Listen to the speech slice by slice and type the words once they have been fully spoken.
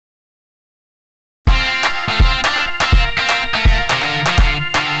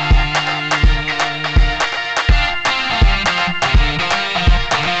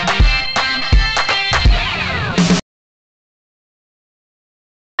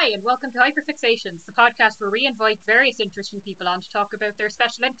Hi, and welcome to Hyperfixations, the podcast where we invite various interesting people on to talk about their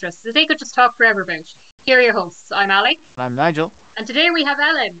special interests that they could just talk forever about. Here are your hosts. I'm Ali. I'm Nigel. And today we have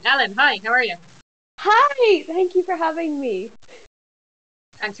Ellen. Ellen, hi, how are you? Hi, thank you for having me.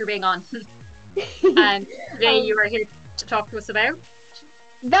 Thanks for being on. And today you are here to talk to us about?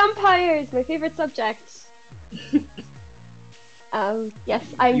 Vampires, my favorite subject. Yes,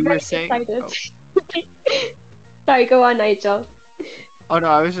 I'm very excited. Sorry, go on, Nigel. Oh no,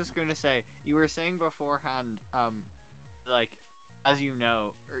 I was just going to say, you were saying beforehand, as you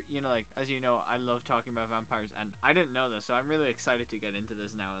know, I love talking about vampires, and I didn't know this, so I'm really excited to get into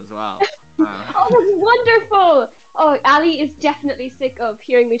this now as well. Oh, that's wonderful! Oh, Ali is definitely sick of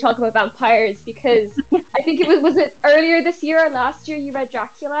hearing me talk about vampires because I think was it earlier this year or last year you read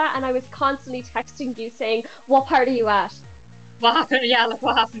Dracula, and I was constantly texting you saying, "What part are you at?" What happened? Yeah, like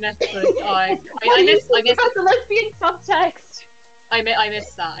what happened next? I missed the lesbian subtext. I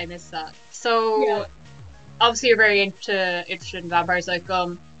missed that. So, yeah. Obviously you're very interested in vampires. Like,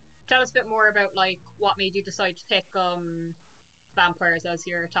 tell us a bit more about like what made you decide to pick vampires as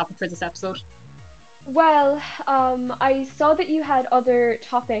your topic for this episode. Well, I saw that you had other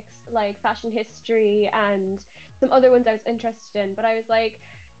topics like fashion history and some other ones I was interested in, but I was like,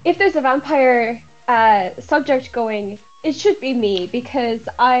 if there's a vampire subject going, it should be me because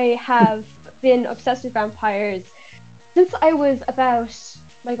I have been obsessed with vampires since I was about,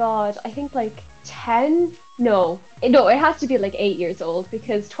 my god, I think like 10? No, it has to be like 8 years old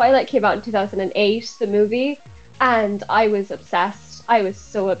because Twilight came out in 2008, the movie, and I was obsessed. I was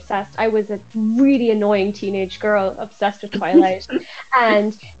so obsessed. I was a really annoying teenage girl obsessed with Twilight.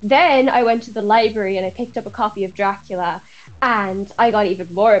 And then I went to the library and I picked up a copy of Dracula and I got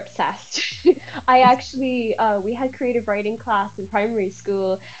even more obsessed. I actually, we had creative writing class in primary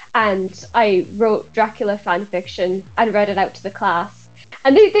school and I wrote Dracula fan fiction and read it out to the class.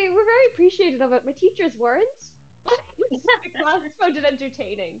 And they were very appreciative of it. My teachers weren't. The class found it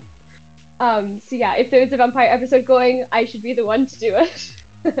entertaining. So yeah, if there's a vampire episode going, I should be the one to do it.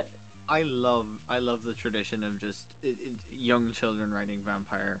 I love the tradition of just young children writing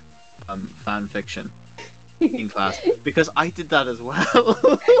vampire fan fiction in class because I did that as well.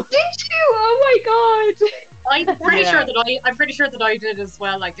 Did you? Oh my god! I'm pretty sure that I did as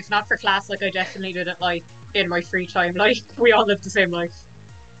well. Like, if not for class, like I definitely did it like in my free time. Like, we all live the same life.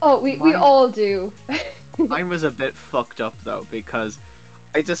 Oh, we all do. Mine was a bit fucked up though because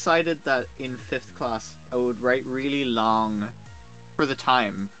I decided that in 5th class I would write really long, for the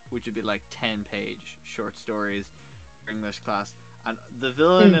time, which would be like 10-page short stories for English class. And the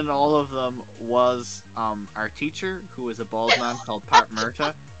villain in all of them was our teacher, who was a bald man called Pat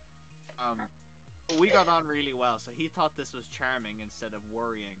Murta. We got on really well, so he thought this was charming instead of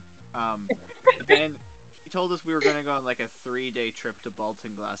worrying. But then he told us we were going to go on like a 3-day trip to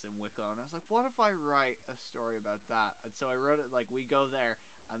Baltinglass in Wicklow, and I was like, what if I write a story about that? And so I wrote it like, we go there,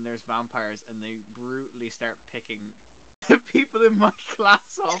 and there's vampires, and they brutally start picking the people in my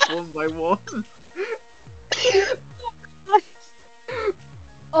class off one by one.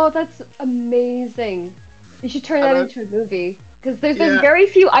 Oh, that's amazing. You should turn that into a movie. Because there's very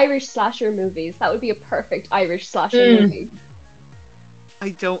few Irish slasher movies. That would be a perfect Irish slasher movie.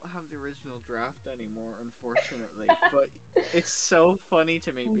 I don't have the original draft anymore, unfortunately, but it's so funny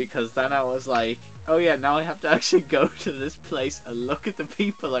to me because then I was like, oh yeah, now I have to actually go to this place and look at the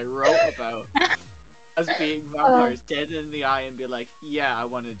people I wrote about as being vampires dead in the eye and be like, yeah, I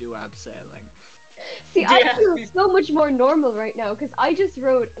want to do abseiling. See, I feel so much more normal right now because I just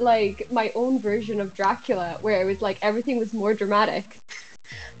wrote like my own version of Dracula where it was like everything was more dramatic.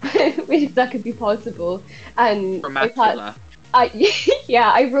 If that could be possible. And Dracula.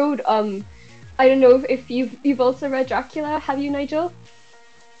 I wrote I don't know if you've also read Dracula, have you, Nigel?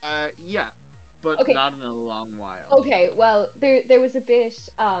 Yeah, but not in a long while. Okay, well there was a bit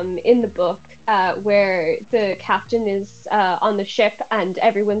in the book where the captain is on the ship and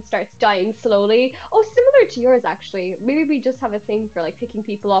everyone starts dying slowly. Oh, similar to yours actually. Maybe we just have a thing for like picking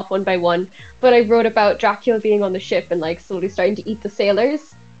people off one by one. But I wrote about Dracula being on the ship and like slowly starting to eat the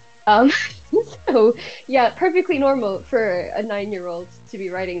sailors. So yeah, perfectly normal for a 9-year-old to be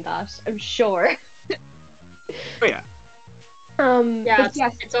writing that, I'm sure. Oh yeah.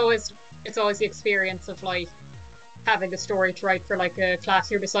 It's always the experience of like having a story to write for like a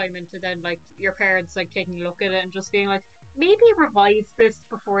classroom assignment and then like your parents like taking a look at it and just being like, maybe revise this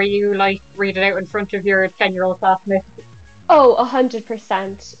before you like read it out in front of your 10-year-old classmate. Oh,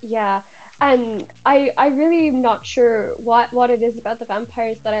 100%, yeah. And I really am not sure what it is about the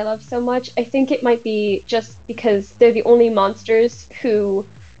vampires that I love so much. I think it might be just because they're the only monsters who,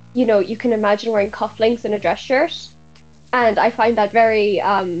 you know, you can imagine wearing cufflinks and a dress shirt. and I find that very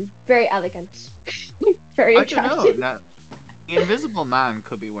very elegant, very I don't know. attractive. Now, the Invisible Man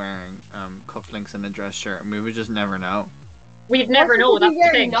could be wearing cufflinks and a dress shirt, and we would just never know. We'd Or never he know. could be That's the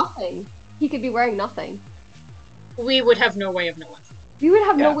wearing thing. nothing. He could be wearing nothing. We would have no way of knowing. We would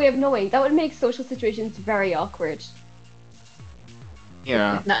have no Yeah. way of knowing. That would make social situations very awkward.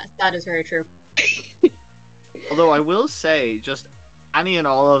 Yeah. That is very true. Although I will say, just any and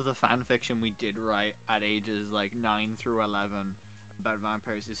all of the fan fiction we did write at ages like 9 through 11 about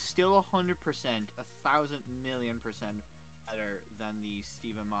vampires is still 100%, 1,000,000,000% better than the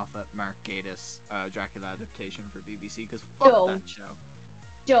Stephen Moffat, Mark Gatiss Dracula adaptation for BBC, because fuck No. that show.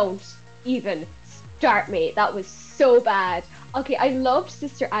 Don't even start me. That was so bad. Okay, I loved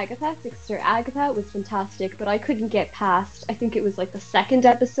Sister Agatha. Sister Agatha was fantastic, but I couldn't get past, I think it was like the second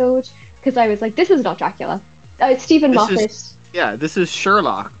episode, because I was like, this is not Dracula. It's Stephen This Moffat. Yeah, this is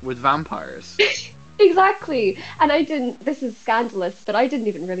Sherlock with vampires. Exactly. And I didn't, this is scandalous, but I didn't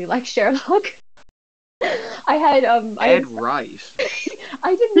even really like Sherlock. I had, Ed Wright.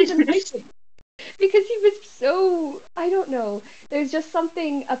 I didn't even like him. Because he was so, I don't know, there's just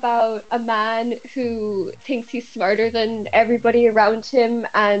something about a man who thinks he's smarter than everybody around him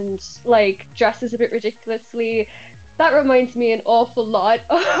and, like, dresses a bit ridiculously. That reminds me an awful lot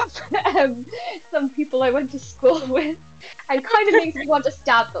of some people I went to school with, and kind of makes me want to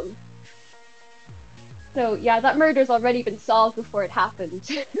stab them. So, yeah, that murder's already been solved before it happened,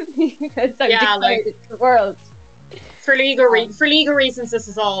 because I've Yeah, declared like- it to the world. For legal reasons, this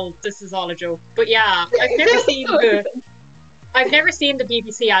is all a joke. But yeah, I've never seen the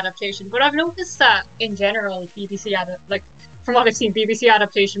BBC adaptation, but I've noticed that in general, from what I've seen, BBC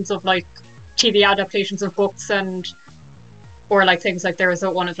adaptations of like TV adaptations of books or like things like there was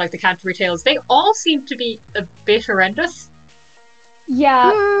one of like the Canterbury Tales, they all seem to be a bit horrendous.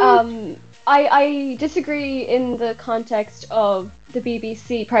 Yeah, I disagree in the context of the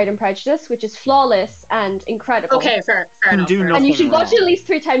BBC Pride and Prejudice, which is flawless and incredible. Okay, fair Can enough. do fair nothing And you should watch wrong. it at least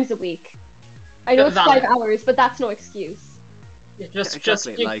 3 times a week. I know it's Valid. 5 hours, but that's no excuse. enough. Yeah,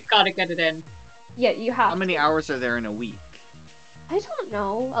 exactly, You like- gotta get it in. Yeah, you have How many to. hours are there in a week? I don't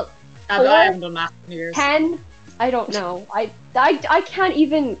know. I haven't done math in years. 10? I don't know. I can't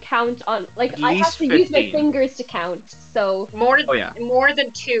even count on, like, At I have least to use my 15. fingers to count, so More Oh, yeah. more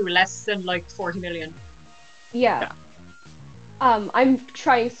than 2, less than like 40 million. yeah. I'm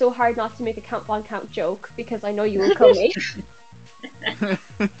trying so hard not to make a Count Von Count joke, because I know you will kill me.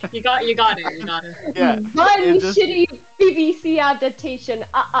 You got it. Yeah. One it just- shitty BBC adaptation.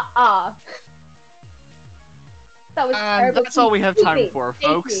 That was And terrible. that's all we have time Thank for, me.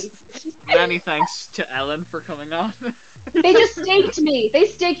 folks. Many thanks to Ellen for coming on. They just staked me. They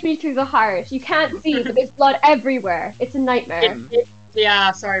staked me through the heart. You can't see, but there's blood everywhere. It's a nightmare.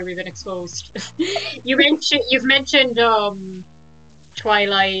 Yeah, sorry, we've been exposed. You've mentioned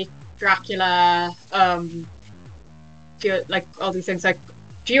Twilight, Dracula, like all these things. Like,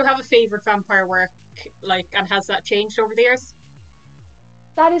 do you have a favorite vampire work? Like, and has that changed over the years?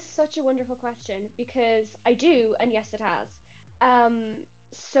 That is such a wonderful question, because I do, and yes, it has.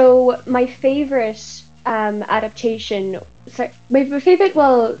 So my favorite adaptation, my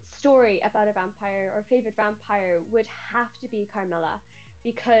favorite, story about a vampire, or favorite vampire, would have to be Carmilla,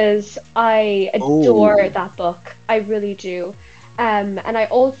 because I adore that book. I really do. And I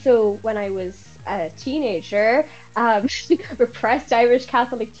also, when I was a teenager, repressed Irish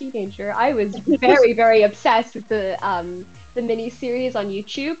Catholic teenager, I was very, very obsessed with the mini-series on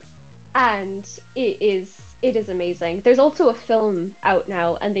YouTube, and it is amazing. There's also a film out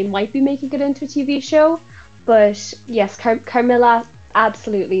now, and they might be making it into a TV show, but yes, Carmilla,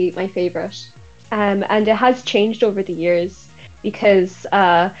 absolutely my favorite. And it has changed over the years, because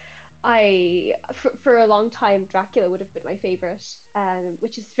for a long time, Dracula would have been my favorite,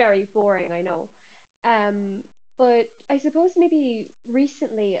 which is very boring, I know. But I suppose maybe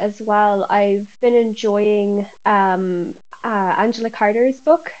recently as well, I've been enjoying Angela Carter's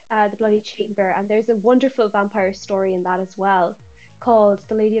book, The Bloody Chamber, and there's a wonderful vampire story in that as well, called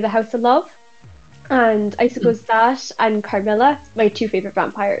The Lady of the House of Love. And I suppose that and Carmilla, my 2 favorite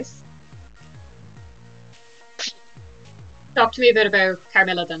vampires. Talk to me a bit about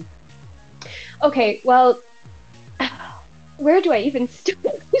Carmilla then. Okay, well, where do I even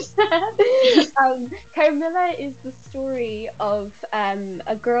start? Carmilla is the story of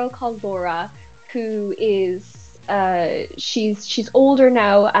a girl called Laura, who is she's older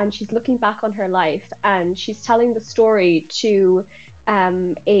now, and she's looking back on her life, and she's telling the story to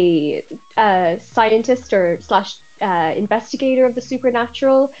a scientist or slash investigator of the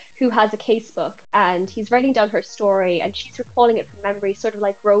supernatural who has a casebook, and he's writing down her story, and she's recalling it from memory, sort of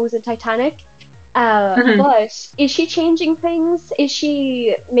like Rose in Titanic. Mhm. But is she changing things? Is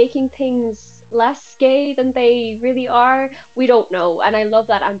she making things less gay than they really are? We don't know, and I love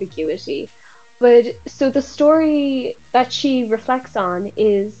that ambiguity. But so the story that she reflects on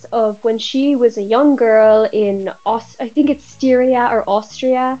is of when she was a young girl in I think it's Styria or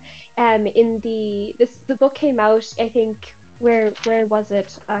Austria. In the book came out, I think, where was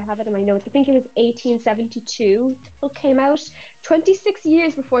it? I have it in my notes. I think it was 1872. The book came out 26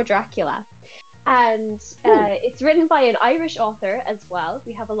 years before Dracula. And it's written by an Irish author as well.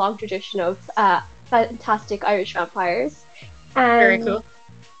 We have a long tradition of fantastic Irish vampires. Very And cool.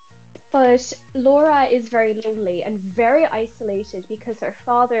 but Laura is very lonely and very isolated because her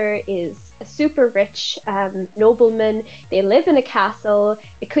father is a super rich nobleman. They live in a castle.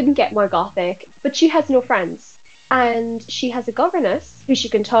 It couldn't get more gothic, but she has no friends. And she has a governess who she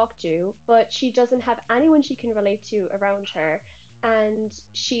can talk to, but she doesn't have anyone she can relate to around her. And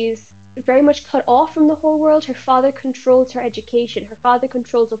she's very much cut off from the whole world. Her father controls her education. Her father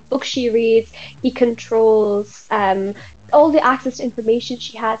controls what books she reads. He controls all the access to information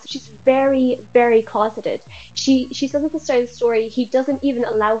she has. She's very, very closeted. She says at the start of the story he doesn't even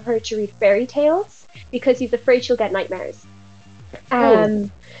allow her to read fairy tales because he's afraid she'll get nightmares. Oh.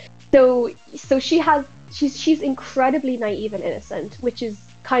 So she's incredibly naive and innocent, which is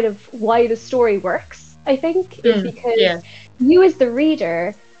kind of why the story works, I think, is because Yeah. you as the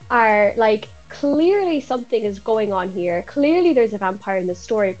reader are like, clearly something is going on here. Clearly there's a vampire in the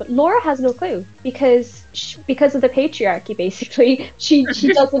story, but Laura has no clue because of the patriarchy. Basically, she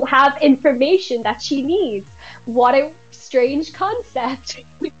doesn't have information that she needs. What a strange concept.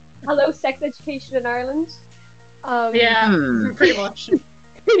 Hello, sex education in Ireland. Yeah. Hmm. Pretty much.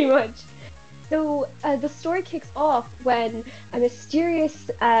 Pretty much. So the story kicks off when a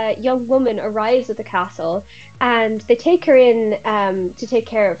mysterious young woman arrives at the castle, and they take her in to take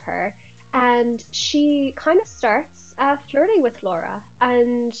care of her. And she kind of starts flirting with Laura,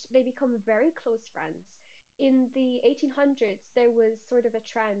 and they become very close friends. In the 1800s, there was sort of a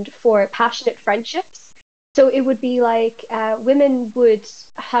trend for passionate friendships. So it would be like women would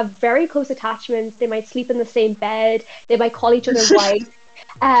have very close attachments. They might sleep in the same bed. They might call each other wife.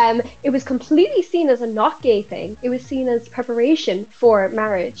 It was completely seen as a not gay thing. It was seen as preparation for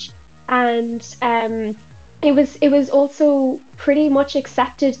marriage, and it was also pretty much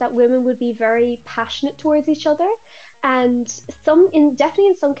accepted that women would be very passionate towards each other, and definitely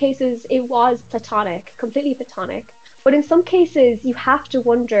in some cases it was platonic, completely platonic. But in some cases you have to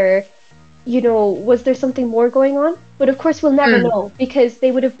wonder, was there something more going on? But of course we'll never Mm. know because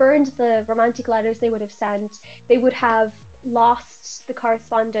they would have burned the romantic letters they would have sent. They would have lost the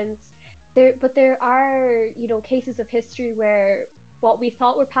correspondence. There are, cases of history where what we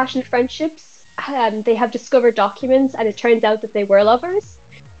thought were passionate friendships, they have discovered documents and it turns out that they were lovers.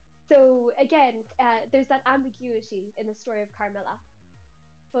 So again, there's that ambiguity in the story of Carmilla.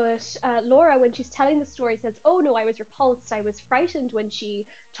 But Laura, when she's telling the story, says, "Oh no, I was repulsed. I was frightened when she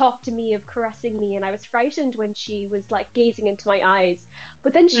talked to me of caressing me, and I was frightened when she was like gazing into my eyes."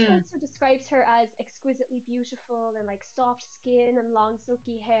 But then she Mm. also describes her as exquisitely beautiful and like soft skin and long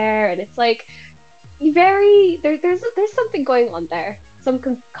silky hair, and it's like there's something going on there, some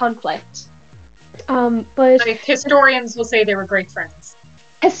conflict. But Like historians will say they were great friends.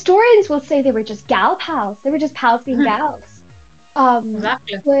 historians will say they were just gal pals. They were just pals being gals.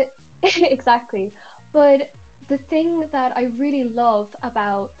 Exactly. But exactly. But the thing that I really love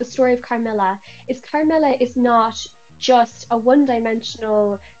about the story of Carmilla is not just a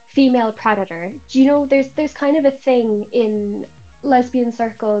one-dimensional female predator. Do you know there's kind of a thing in lesbian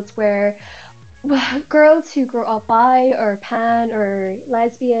circles where girls who grow up bi or pan or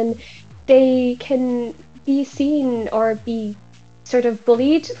lesbian, they can be seen or be sort of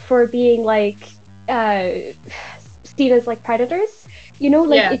bullied for being like uh, seen as like predators.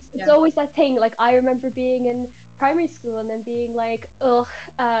 Like Yeah. it's Yeah. always that thing. Like I remember being in primary school and then being like, ugh,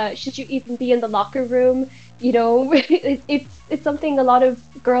 should you even be in the locker room? It's something a lot of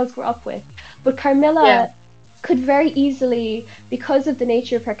girls grew up with. But Yeah. Carmilla could very easily, because of the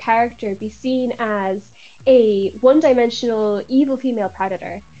nature of her character, be seen as a one-dimensional evil female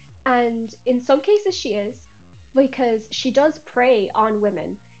predator. And in some cases she is, because she does prey on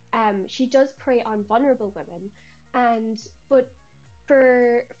women. She does prey on vulnerable women. But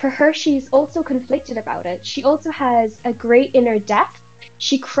for her, she's also conflicted about it. She also has a great inner depth.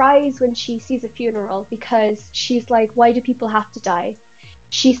 She cries when she sees a funeral because she's like, why do people have to die?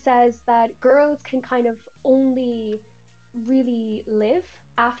 She says that girls can kind of only really live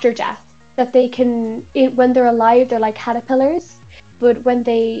after death. That they can, when they're alive, they're like caterpillars, but when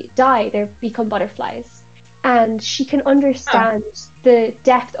they die, they become butterflies. And she can Huh. understand the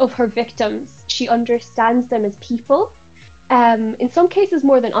depth of her victims. she understands them as people. In some cases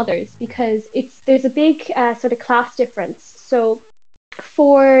more than others, because there's a big sort of class difference. So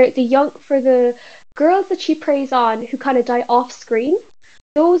for the girls that she preys on who kind of die off screen,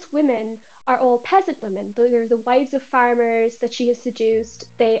 those women are all peasant women. They're the wives of farmers that she has seduced.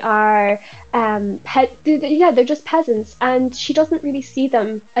 They are they're just peasants, and she doesn't really see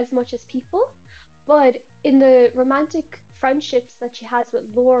them as much as people. But in the romantic friendships that she has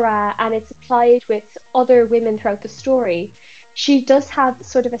with Laura, and it's applied with other women throughout the story, she does have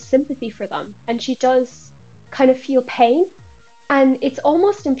sort of a sympathy for them, and she does kind of feel pain. And it's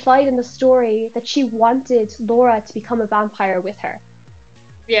almost implied in the story that she wanted Laura to become a vampire with her.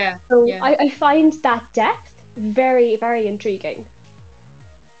 Yeah. So yeah. I find that depth very, very intriguing.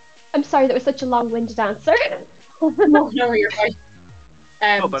 I'm sorry, that was such a long-winded answer. No, you're right.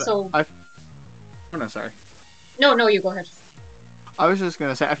 Oh, no, sorry. No, you go ahead. I was just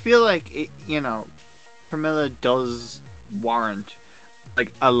gonna say, I feel like Carmilla does warrant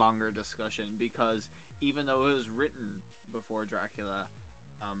like a longer discussion, because even though it was written before Dracula,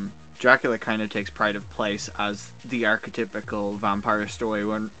 Dracula kind of takes pride of place as the archetypical vampire story,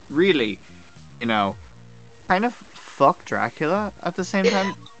 when really, kind of fuck Dracula at the same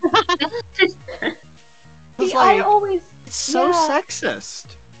time. See, it's so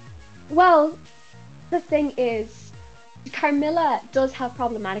sexist. Well, the thing is, Carmilla does have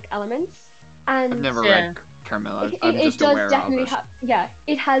problematic elements, and I've never read Carmilla. I'm just aware of it.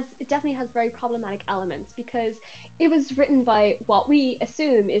 It definitely has very problematic elements, because it was written by what we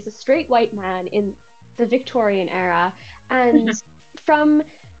assume is a straight white man in the Victorian era, and from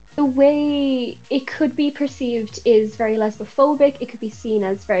the way it could be perceived is very lesbophobic. It could be seen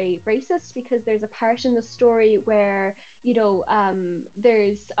as very racist, because there's a part in the story where,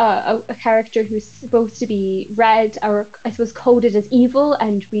 there's a character who's supposed to be red, or I suppose coded as evil,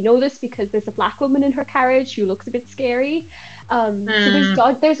 and we know this because there's a black woman in her carriage who looks a bit scary. So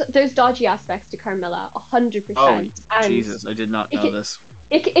there's dodgy aspects to Carmilla, 100%. Oh, and Jesus, I did not know this.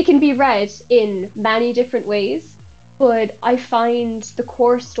 It can be read in many different ways, but I find the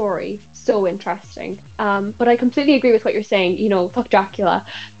core story so interesting. But I completely agree with what you're saying, fuck Dracula.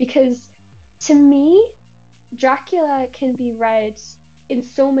 Because to me, Dracula can be read in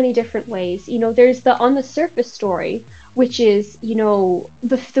so many different ways. There's the on the surface story, which is,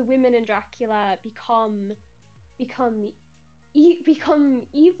 the women in Dracula become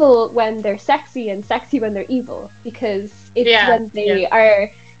evil when they're sexy, and sexy when they're evil, because it's when they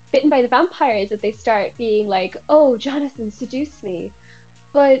are bitten by the vampires that they start being like, oh, Jonathan seduced me.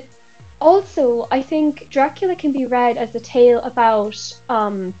 But also, I think Dracula can be read as a tale about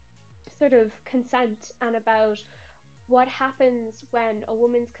sort of consent, and about what happens when a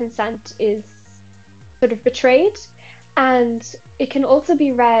woman's consent is sort of betrayed. And it can also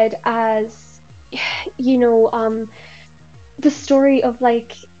be read as, the story of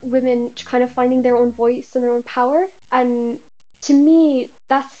like women kind of finding their own voice and their own power. And to me,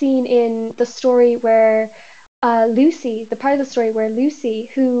 that's seen in the story where Lucy, the part of the story where Lucy,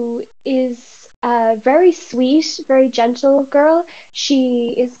 who is a very sweet, very gentle girl,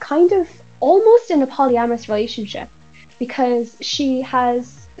 she is kind of almost in a polyamorous relationship, because she's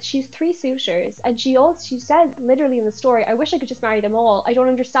 3 suitors, and she said literally in the story, I wish I could just marry them all. I don't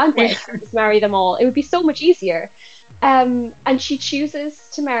understand why I can't just marry them all. It would be so much easier. And she chooses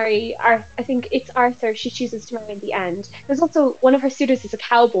to marry I think it's Arthur she chooses to marry in the end. There's also one of her suitors is a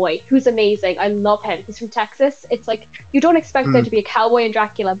cowboy who's amazing. I love him. He's from Texas. It's like you don't expect there to be a cowboy in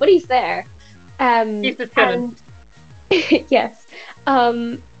Dracula, but he's there. He's the villain. Yes.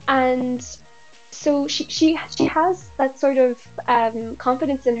 And so she has that sort of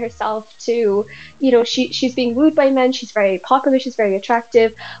confidence in herself too. She's being wooed by men. She's very popular. She's very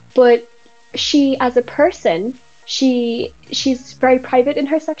attractive, but she, as a person, she's very private in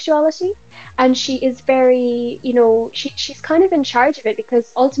her sexuality, and she is very, she's kind of in charge of it,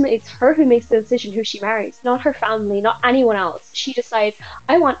 because ultimately it's her who makes the decision who she marries, not her family, not anyone else. She decides,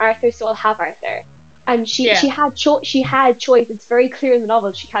 I want Arthur, so I'll have Arthur. And she had choice. It's very clear in the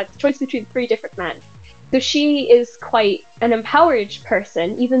novel. She had choice between 3 different men. So she is quite an empowered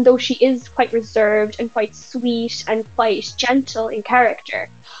person, even though she is quite reserved and quite sweet and quite gentle in character.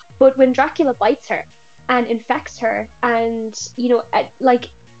 But when Dracula bites her and infects her and,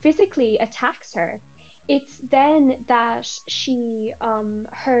 physically attacks her, it's then that she,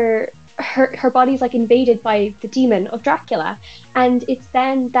 her body's invaded by the demon of Dracula, and it's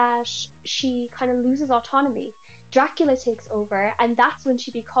then that she kind of loses autonomy. Dracula takes over, and that's when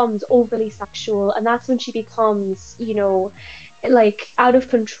she becomes overly sexual, and that's when she becomes, out of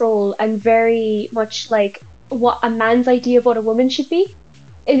control, and very much like what a man's idea of what a woman should be.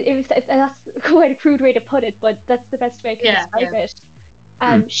 that's quite a crude way to put it, but that's the best way I can Yeah, describe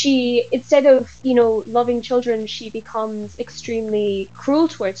yeah. it. She, instead of, loving children, she becomes extremely cruel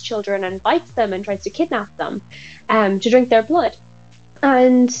towards children and bites them and tries to kidnap them, to drink their blood.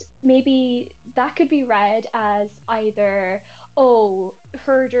 And maybe that could be read as either, oh,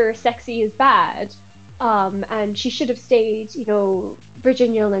 herder sexy is bad, and she should have stayed,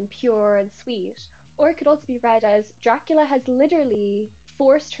 virginal and pure and sweet. Or it could also be read as Dracula has literally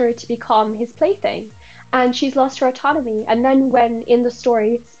forced her to become his plaything, and she's lost her autonomy. And then when in the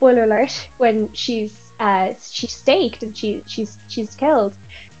story, spoiler alert, when she's staked and she's killed,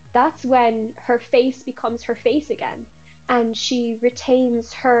 that's when her face becomes her face again, and she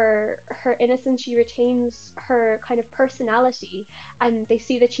retains her innocence, she retains her kind of personality, and they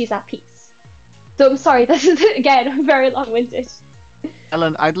see that she's at peace. So I'm sorry, this is again very long-winded.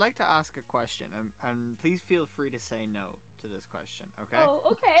 Ellen, I'd like to ask a question, and please feel free to say no to this question, okay?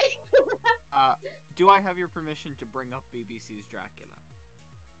 Oh, okay. Do I have your permission to bring up BBC's Dracula?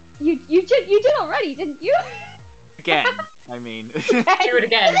 You did already, didn't you? Again, I mean. Do it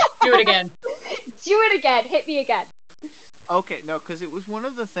again. Do it again. Do it again. Hit me again. Okay, no, because it was one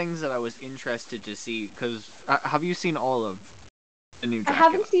of the things that I was interested to see. Because have you seen all of the new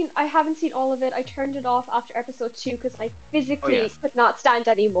Dracula? I haven't seen all of it. I turned it off after episode 2 because I physically yes. could not stand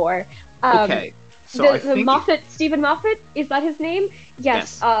anymore. Okay, so the Moffat, Stephen Moffat, is that his name?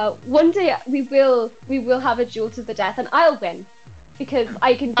 Yes. One day we will have a duel to the death, and I'll win because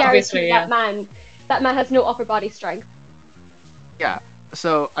I can guarantee that man has no upper body strength. Yeah.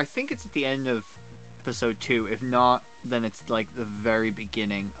 So I think it's at the end of episode 2. If not, then it's like the very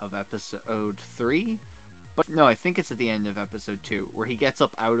beginning of episode 3. But no, I think it's at the end of episode 2, where he gets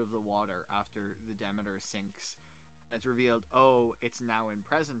up out of the water after the Demeter sinks. It's revealed, oh, it's now in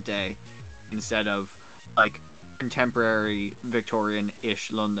present day, instead of, like, contemporary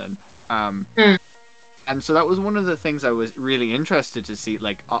Victorian-ish London. And so that was one of the things I was really interested to see,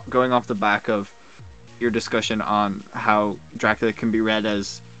 like, going off the back of your discussion on how Dracula can be read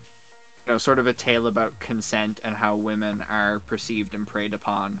as, sort of a tale about consent and how women are perceived and preyed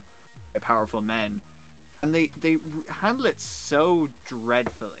upon by powerful men. And they handle it so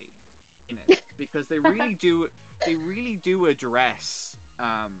dreadfully in it, because they really do address,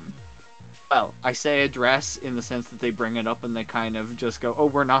 well, I say address in the sense that they bring it up and they kind of just go, oh,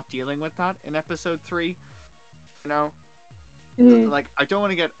 we're not dealing with that in episode 3, Like, I don't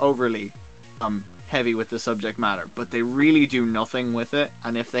want to get overly heavy with the subject matter, but they really do nothing with it,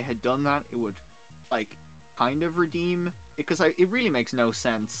 and if they had done that, it would, like, kind of redeem it, because it really makes no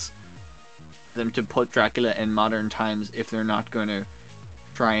sense them to put Dracula in modern times if they're not going to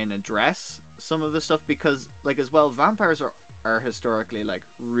try and address some of the stuff, because, like, as well, vampires are historically, like,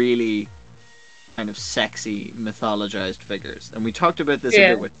 really kind of sexy, mythologized figures, and we talked about this a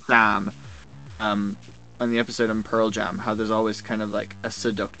bit with Sam on the episode on Pearl Jam, how there's always kind of, like, a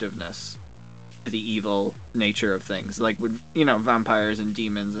seductiveness to the evil nature of things, like with, vampires and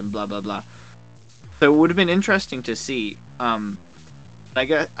demons and blah blah blah. So it would have been interesting to see, I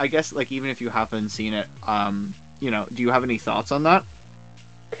guess, like, even if you haven't seen it, do you have any thoughts on that?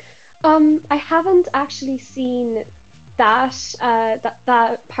 I haven't actually seen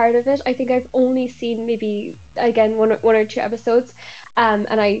that part of it. I think I've only seen maybe, again, one or two episodes,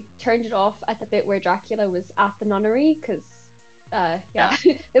 and I turned it off at the bit where Dracula was at the nunnery, because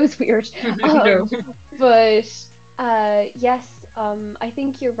it was weird. But yes, I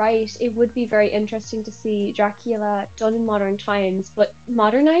think you're right. It would be very interesting to see Dracula done in modern times, but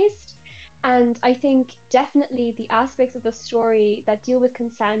modernized. And I think definitely the aspects of the story that deal with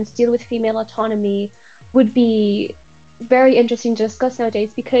consent, deal with female autonomy, would be very interesting to discuss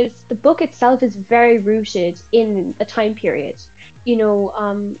nowadays, because the book itself is very rooted in the time period.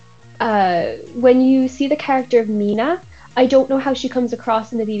 When you see the character of Mina, I don't know how she comes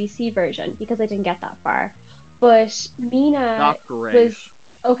across in the BBC version, because I didn't get that far. But Mina not great. Was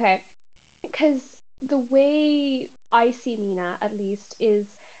okay, because the way I see Mina, at least,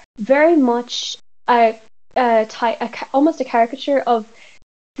 is very much almost a caricature of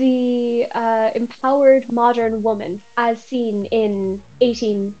the empowered modern woman as seen in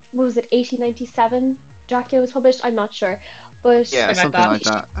 1897 Dracula was published. I'm not sure, but something like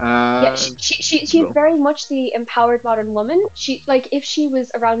that. She's very much the empowered modern woman. She, like, if she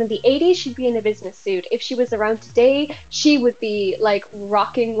was around in the 80s, she'd be in a business suit. If she was around today, she would be, like,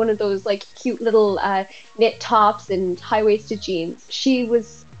 rocking one of those, like, cute little knit tops and high-waisted jeans. She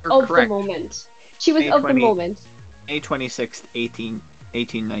was the moment. She was of the moment. May 26th,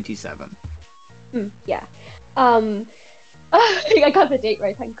 1897. Yeah. I got the date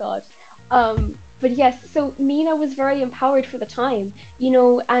right, thank God. But yes, so Mina was very empowered for the time,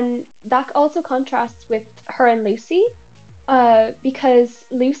 and that also contrasts with her and Lucy, because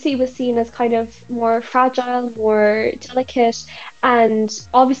Lucy was seen as kind of more fragile, more delicate, and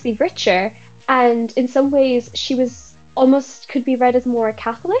obviously richer. And in some ways, she was almost could be read as more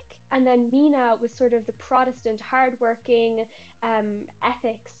Catholic. And then Mina was sort of the Protestant, hardworking,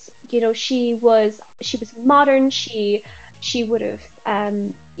 ethics. She was modern. She would have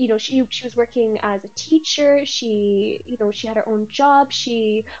she was working as a teacher. She had her own job.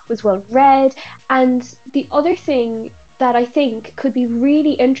 She was well read. And the other thing that I think could be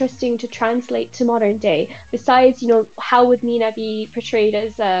really interesting to translate to modern day, besides how would Mina be portrayed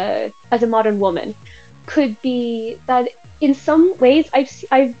as a modern woman, could be that in some ways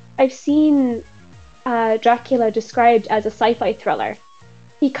I've seen Dracula described as a sci-fi thriller,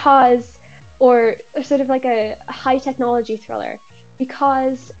 or sort of like a high technology thriller,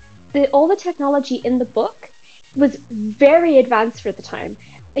 because all the technology in the book was very advanced for the time.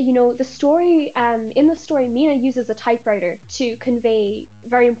 The story, in the story, Mina uses a typewriter to convey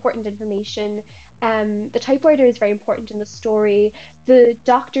very important information. The typewriter is very important in the story. The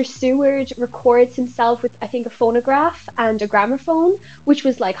Dr. Seward records himself with, I think, a phonograph and a gramophone, which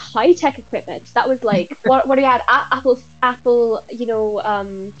was like high-tech equipment. That was like, what do you had? Apple,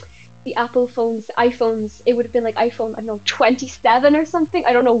 the Apple phones, iPhones, it would have been like iPhone, I don't know, 27 or something.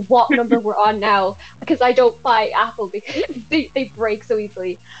 I don't know what number we're on now, because I don't buy Apple because they break so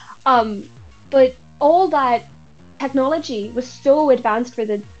easily. But all that technology was so advanced for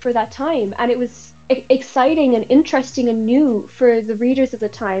that time, and it was exciting and interesting and new for the readers of the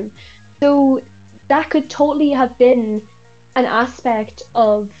time. So that could totally have been an aspect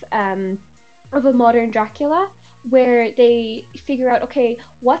of a modern Dracula, where they figure out, okay,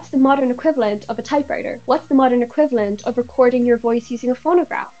 what's the modern equivalent of a typewriter? What's the modern equivalent of recording your voice using a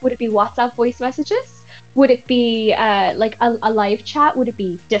phonograph? Would it be WhatsApp voice messages? Would it be like a live chat? Would it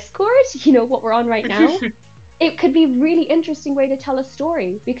be Discord? What we're on right now? It could be a really interesting way to tell a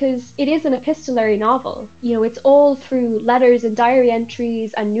story, because it is an epistolary novel. It's all through letters and diary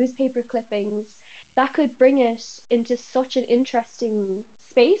entries and newspaper clippings. That could bring it into such an interesting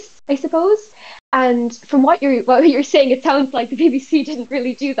space, I suppose. And from what you're saying, it sounds like the BBC didn't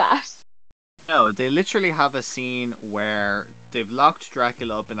really do that. No, they literally have a scene where they've locked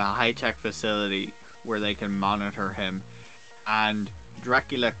Dracula up in a high-tech facility where they can monitor him, and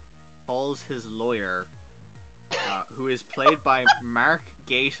Dracula calls his lawyer, who is played by Mark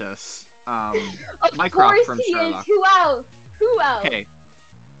Gatiss, Mycroft from Sherlock. Is. Who else? Okay,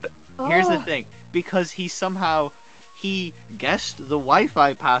 here's the thing. Because he guessed the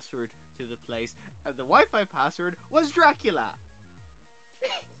Wi-Fi password to the place, and the Wi-Fi password was Dracula.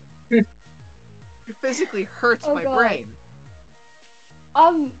 It physically hurts my brain.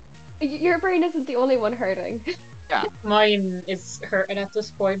 Your brain isn't the only one hurting. Yeah. Mine is hurting at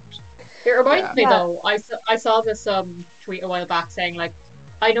this point. It reminds me though, I saw this tweet a while back saying, like,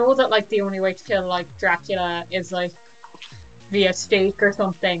 I know that like the only way to kill like Dracula is like via stake or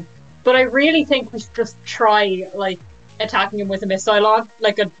something, but I really think we should just try like attacking him with a missile on,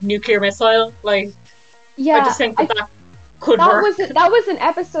 like a nuclear missile. Like, yeah, I just think that could work. That was an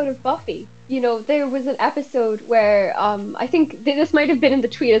episode of Buffy. There was an episode where I think this might have been in the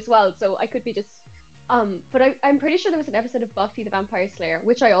tweet as well, so I could be just but I'm pretty sure there was an episode of Buffy the Vampire Slayer,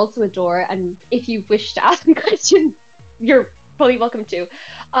 which I also adore, and if you wish to ask me questions, you're fully welcome to.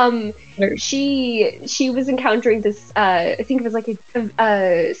 She was encountering this, I think it was like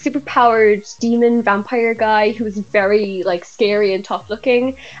a super-powered demon vampire guy who was very like scary and tough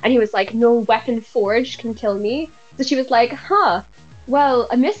looking, and he was like, no weapon forged can kill me. So she was like, well,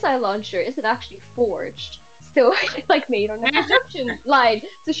 a missile launcher isn't actually forged. So I like made on a production line.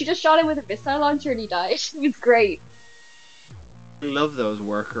 So she just shot him with a missile launcher and he died. It was great. I love those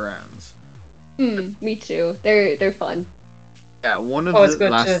workarounds. Me too. They're fun. Yeah, one of the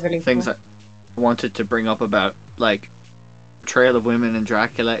last things I wanted to bring up about like Trail of Women and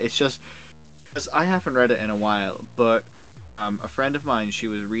Dracula, it's just because I haven't read it in a while, but a friend of mine, she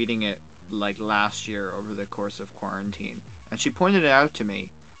was reading it like last year over the course of quarantine, and she pointed it out to me,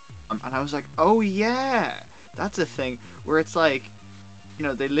 and I was like, oh yeah, that's a thing where it's like,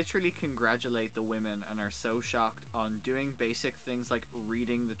 they literally congratulate the women and are so shocked on doing basic things like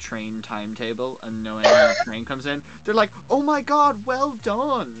reading the train timetable and knowing when the train comes in. They're like, oh my god, well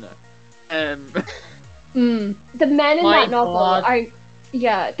done. The men in that novel are,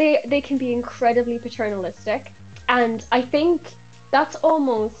 they can be incredibly paternalistic, and I think that's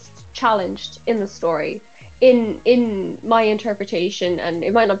almost challenged in the story. In my interpretation, and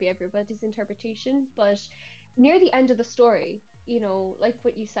it might not be everybody's interpretation, but near the end of the story, like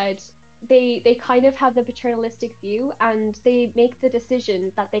what you said, they kind of have the paternalistic view, and they make the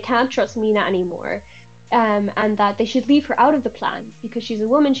decision that they can't trust Mina anymore, and that they should leave her out of the plan because she's a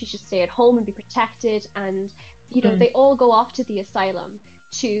woman. She should stay at home and be protected. And they all go off to the asylum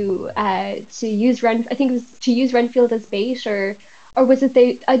to use I think it was to use Renfield as bait, or was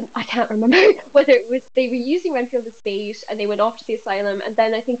it I can't remember whether it was they were using Renfield as bait and they went off to the asylum, and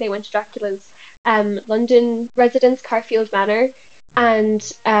then I think they went to Dracula's London residence, Carfield Manor, and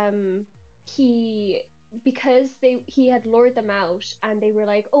he had lured them out and they were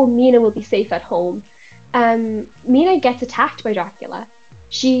like, oh, Mina will be safe at home. Mina gets attacked by Dracula.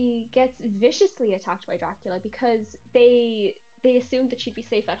 She gets viciously attacked by Dracula because they assumed that she'd be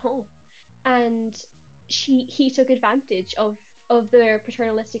safe at home, and he took advantage of their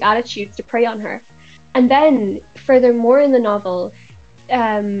paternalistic attitudes to prey on her. And then furthermore in the novel,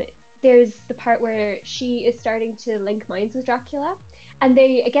 there's the part where she is starting to link minds with Dracula, and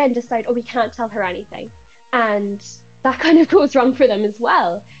they again decide, oh, we can't tell her anything, and that kind of goes wrong for them as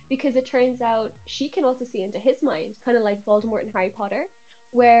well, because it turns out she can also see into his mind, kind of like Voldemort in Harry Potter,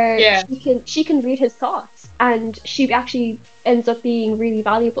 where she can read his thoughts, and she actually ends up being really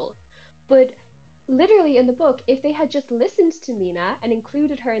valuable. But literally in the book, if they had just listened to Mina and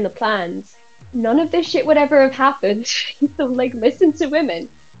included her in the plans, none of this shit would ever have happened. So listen to women.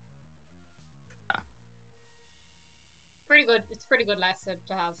 Pretty good. It's a pretty good lesson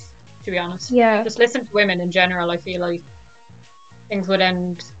to have, to be honest. Yeah. Just listen to women in general. I feel like things would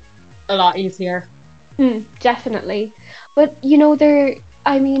end a lot easier. Definitely. But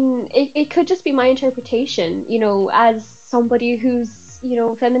it could just be my interpretation, as somebody who's,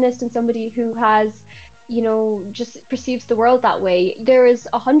 feminist and somebody who has, just perceives the world that way. There is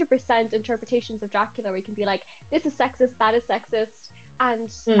 100% interpretations of Dracula where you can be like, this is sexist, that is sexist, and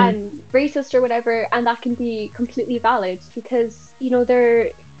racist or whatever, and that can be completely valid because,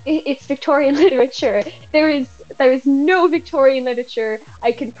 it's Victorian literature. There is no Victorian literature,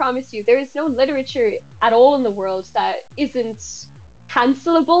 I can promise you. There is no literature at all in the world that isn't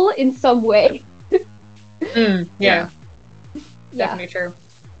cancelable in some way. Yeah. Definitely true.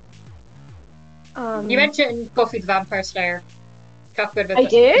 You mentioned Buffy the Vampire Slayer. Talk a bit about that.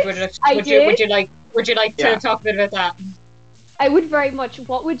 I did. Would you like to talk a bit about that? I would very much.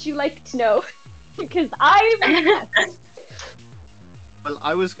 What would you like to know? Because I'm Well,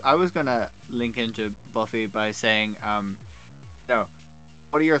 I was gonna link into Buffy by saying,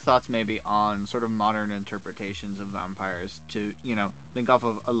 what are your thoughts maybe on sort of modern interpretations of vampires to, link off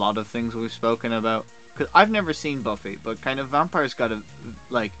of a lot of things we've spoken about? Because I've never seen Buffy, but kind of vampires got a,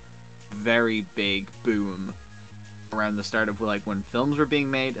 very big boom around the start of, when films were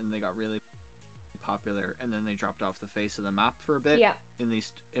being made, and they got really popular, and then they dropped off the face of the map for a bit,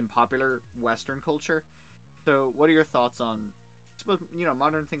 in popular Western culture. So what are your thoughts on,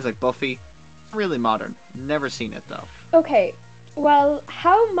 modern things like Buffy? Really modern. Never seen it, though. Okay. Well,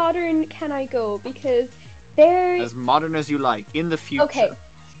 how modern can I go? Because there's... As modern as you like, in the future. Okay.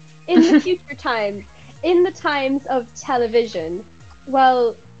 In the future times. In the times of television.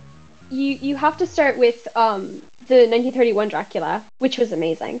 Well, you have to start with the 1931 Dracula, which was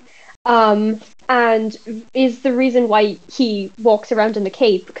amazing. And is the reason why he walks around in the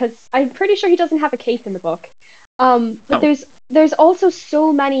cape, because I'm pretty sure he doesn't have a cape in the book. But there's also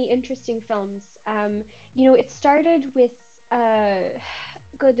so many interesting films. It started with it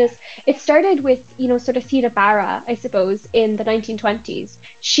started with, sort of Theda Bara, I suppose, in the 1920s.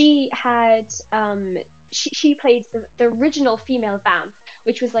 She had she played the original female vamp,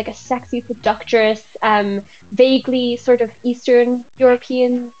 which was like a sexy seductress, vaguely sort of Eastern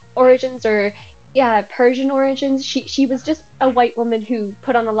European origins, or Persian origins. She was just a white woman who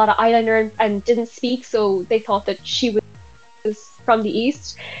put on a lot of eyeliner and didn't speak, so they thought that she was from the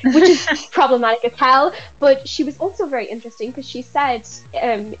East, which is problematic as hell. But she was also very interesting because she said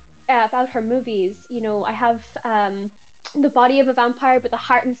about her movies, I have the body of a vampire but the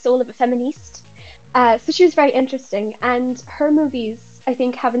heart and soul of a feminist. So she was very interesting, and her movies, I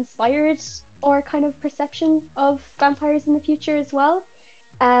think, have inspired our kind of perception of vampires in the future as well.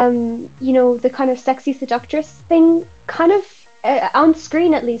 The kind of sexy seductress thing kind of on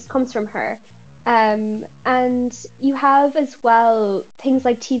screen at least comes from her. And you have as well things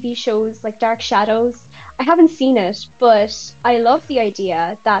like TV shows like Dark Shadows. I haven't seen it, but I love the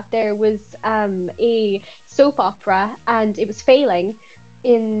idea that there was a soap opera and it was failing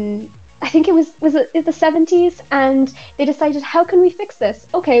in, I think it was it in the 70s, and they decided, how can we fix this?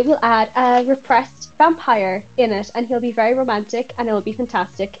 Okay, we'll add a repressed vampire in it and he'll be very romantic and it'll be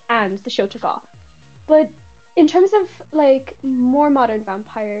fantastic, and the show took off. But in terms of more modern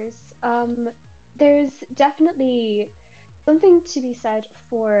vampires, there's definitely something to be said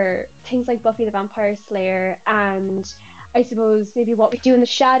for things like Buffy the Vampire Slayer and I suppose maybe What We Do in the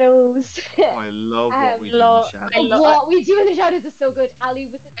Shadows. Oh, I love What We Do in the love- Shadows. What We Do in the Shadows is so good. Ali,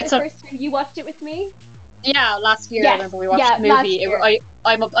 was it the It's a- first time you watched it with me? Yeah, last year Yes, I remember we watched yeah, the last movie. year.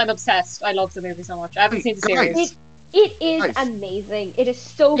 I'm obsessed. I love the movie so much. I haven't seen the Guys. series. It is Nice. amazing. It is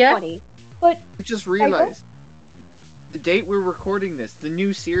so Yeah. funny. But I just realized the date we're recording this, the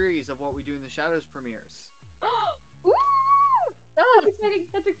new series of What We Do in the Shadows premieres. Woo! Ah, That's exciting.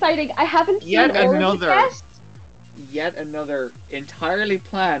 That's exciting. I haven't seen Yet all of it another yet. Yet another entirely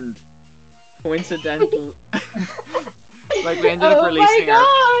planned, coincidental. Like we ended up Oh releasing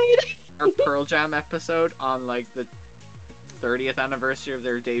my god! our Pearl Jam episode on like the 30th anniversary of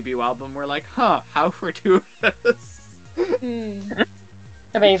their debut album. We're like, huh, how we're doing this?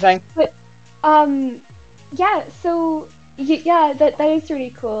 amazing. Yeah. So yeah, that is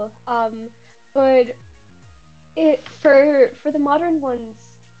really cool. But it for the modern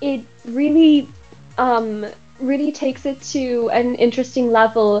ones, it really really takes it to an interesting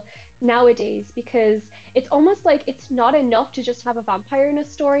level nowadays because it's almost like it's not enough to just have a vampire in a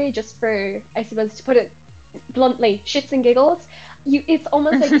story just for, I suppose, to put it bluntly, shits and giggles. It's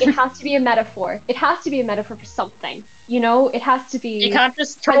almost like it has to be a metaphor. It has to be a metaphor for something, you know? It has to be... You can't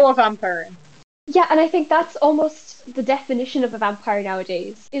just throw a vampire in. Yeah, and I think that's almost the definition of a vampire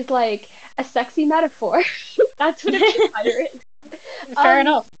nowadays, is like a sexy metaphor. That's what a vampire is. Fair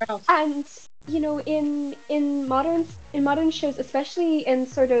enough. And you know, in modern shows, especially in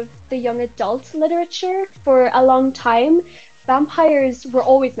sort of the young adult literature, for a long time, vampires were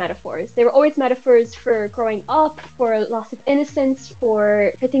always metaphors. They were always metaphors for growing up, for loss of innocence,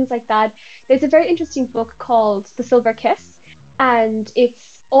 for things like that. There's a very interesting book called The Silver Kiss, and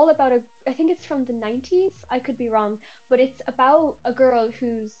it's all about I think it's from the 90s, I could be wrong, but it's about a girl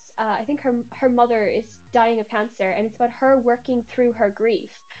who's, I think her mother is dying of cancer, and it's about her working through her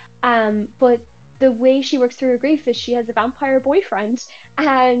grief. But the way she works through her grief is she has a vampire boyfriend,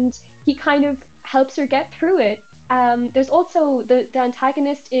 and he kind of helps her get through it. There's also the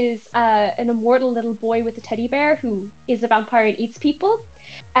antagonist is an immortal little boy with a teddy bear who is a vampire and eats people,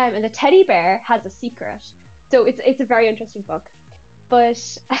 and the teddy bear has a secret. So it's a very interesting book.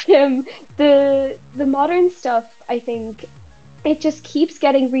 But the modern stuff, I think, it just keeps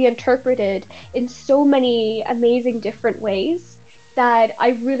getting reinterpreted in so many amazing different ways that I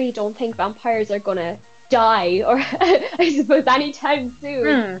really don't think vampires are gonna die, or I suppose anytime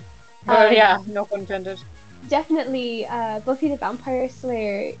soon. Well, yeah, no pun intended. Definitely, Buffy the Vampire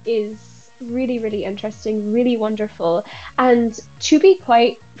Slayer is really, really interesting, really wonderful. And to be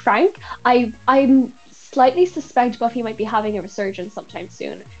quite frank, I'm slightly suspect Buffy might be having a resurgence sometime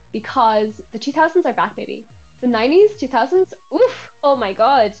soon, because the 2000s are back, baby. The 90s, 2000s, oof, oh my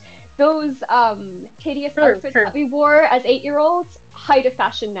god. Those hideous outfits that we wore as 8-year-olds, height of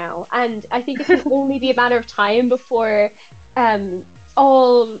fashion now. And I think it will only be a matter of time before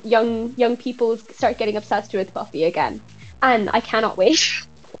all young people start getting obsessed with Buffy again. And I cannot wait.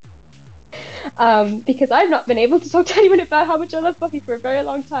 Because I've not been able to talk to anyone about how much I love Buffy for a very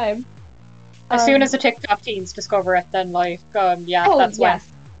long time. As soon as the TikTok teens discover it, then that's when.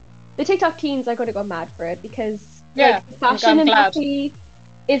 The TikTok teens are going to go mad for it because Yeah, the fashion I'm in glad. Buffy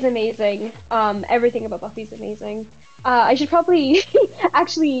is amazing. Everything about Buffy is amazing. I should probably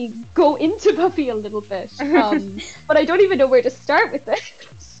actually go into Buffy a little bit, but I don't even know where to start with it.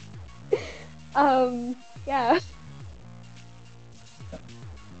 Yeah.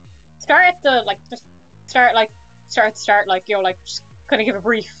 Start at the just start just kind of give a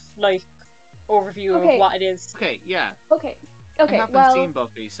brief overview Okay. of what it is. Okay, yeah. Okay. I Okay. haven't Well. seen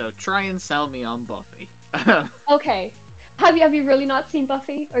Buffy, so try and sell me on Buffy. Okay. Have you really not seen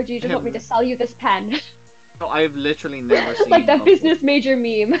Buffy, or do you just want me to haven't. sell you this pen? No, I've literally never seen Like that Buffy. business major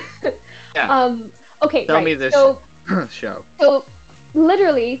meme. Yeah. Okay. Tell right. me this So, show. So,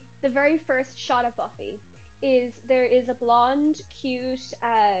 literally, the very first shot of Buffy is there is a blonde, cute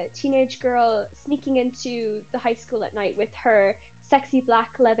teenage girl sneaking into the high school at night with her sexy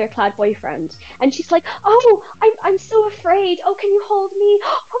black leather-clad boyfriend, and she's like, "Oh, I'm so afraid. Oh, can you hold me?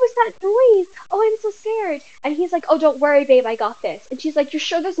 What was that noise? Oh, I'm so scared." And he's like, "Oh, don't worry, babe, I got this." And she's like, "You're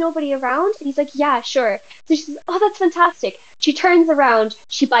sure there's nobody around?" And he's like, "Yeah, sure." So she says, "Oh, that's fantastic." She turns around,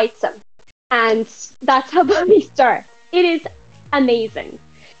 she bites him. And that's how Buffy starts. It is amazing.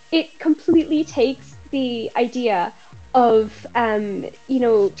 It completely takes the idea of,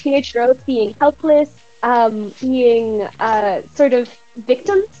 teenage girls being helpless, being sort of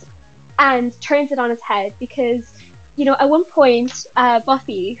victims, and turns it on its head because, at one point,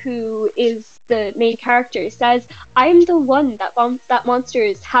 Buffy, who is the main character, says, "I'm the one that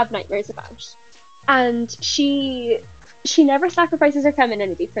monsters have nightmares about." And she she never sacrifices her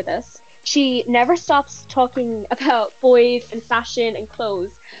femininity for this. She never stops talking about boys and fashion and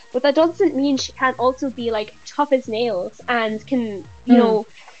clothes, but that doesn't mean she can't also be like tough as nails and can, you know,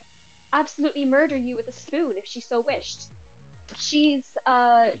 absolutely murder you with a spoon if she so wished. She's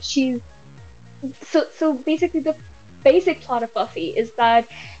so basically the basic plot of Buffy is that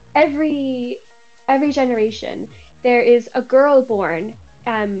every generation there is a girl born,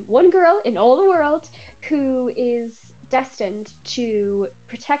 one girl in all the world who is destined to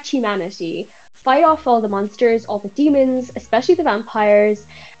protect humanity, fight off all the monsters, all the demons, especially the vampires,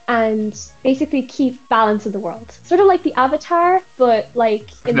 and basically keep balance in the world. Sort of like the Avatar, but like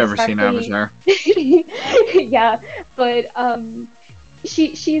I've never seen Avatar. yeah, but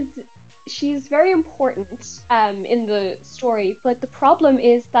she's very important in the story. But the problem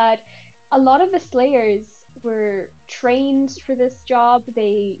is that a lot of the Slayers were trained for this job.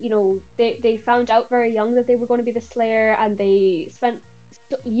 They found out very young that they were going to be the Slayer, and they spent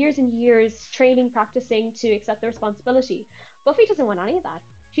years and years training, practicing to accept the responsibility. Buffy doesn't want any of that.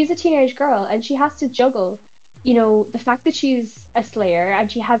 She's a teenage girl, and she has to juggle, the fact that she's a Slayer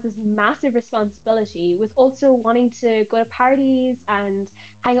and she has this massive responsibility with also wanting to go to parties and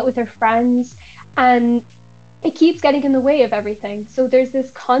hang out with her friends, and it keeps getting in the way of everything. So there's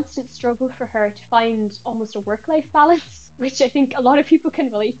this constant struggle for her to find almost a work-life balance, which I think a lot of people can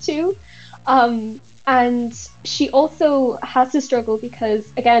relate to. And she also has to struggle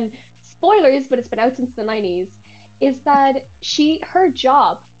because, again, spoilers, but it's been out since the 90s, is that her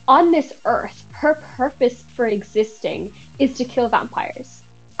job on this earth, her purpose for existing is to kill vampires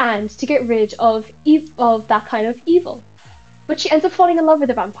and to get rid of that kind of evil. But she ends up falling in love with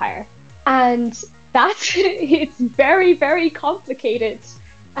a vampire. And it's very, very complicated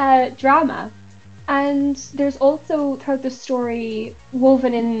drama. And there's also throughout the story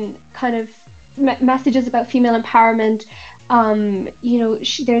woven in kind of messages about female empowerment.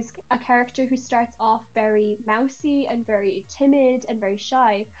 There's a character who starts off very mousy and very timid and very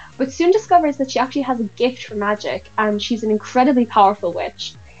shy, but soon discovers that she actually has a gift for magic, and she's an incredibly powerful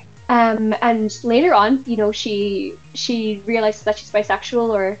witch. And later on, she realizes that she's bisexual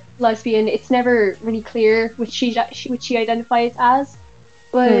or lesbian. It's never really clear which she identifies as,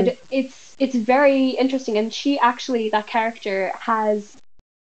 but it's very interesting. And that character has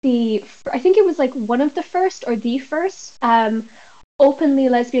I think it was like one of the first or the first openly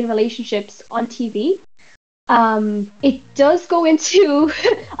lesbian relationships on TV. It does go into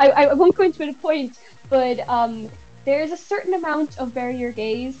I won't go into it at a point, but there's a certain amount of barrier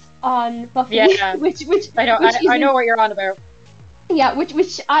gaze on Buffy, yeah. which I know what you're on about. Yeah,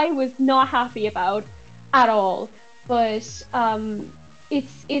 which I was not happy about at all. But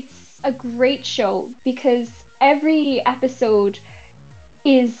it's a great show because every episode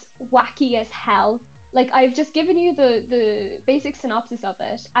is wacky as hell. Like, I've just given you the basic synopsis of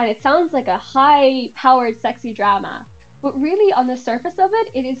it, and it sounds like a high-powered sexy drama. But really, on the surface of it,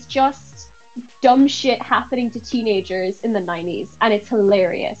 it is just dumb shit happening to teenagers in the 90s, and it's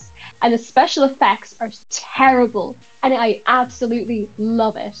hilarious. And the special effects are terrible, and I absolutely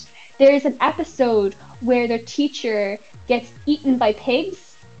love it. There's an episode where their teacher gets eaten by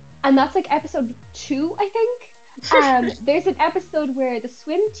pigs, and that's like episode 2, I think. There's an episode where the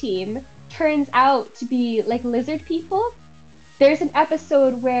swim team turns out to be like lizard people. There's an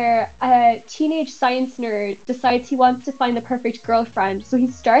episode where a teenage science nerd decides he wants to find the perfect girlfriend, so he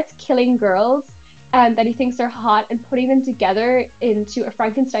starts killing girls that he thinks are hot and putting them together into a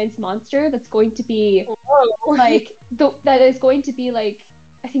Frankenstein's monster that's going to be that is going to be like,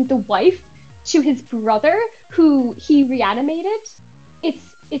 I think, the wife to his brother who he reanimated.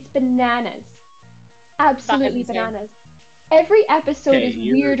 It's bananas. Absolutely bananas. Every episode is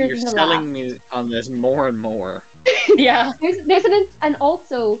weirder than the last. You're selling me on this more and more. Yeah. And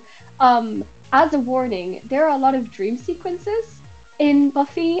also, as a warning, there are a lot of dream sequences in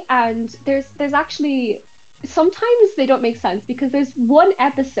Buffy, and there's actually sometimes they don't make sense because there's one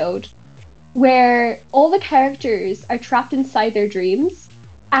episode where all the characters are trapped inside their dreams,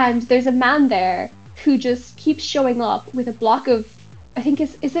 and there's a man there who just keeps showing up with a block of, I think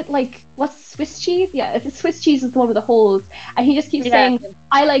is it like, what's Swiss cheese? Yeah, Swiss cheese is the one with the holes, and he just keeps saying,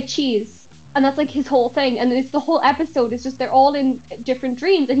 "I like cheese," and that's like his whole thing. And it's the whole episode is just they're all in different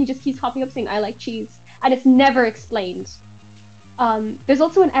dreams, and he just keeps popping up saying, "I like cheese," and it's never explained. There's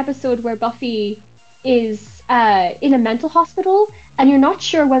also an episode where Buffy is in a mental hospital, and you're not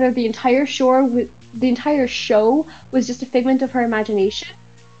sure whether the entire show was just a figment of her imagination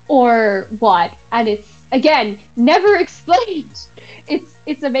or what, and it's again never explained.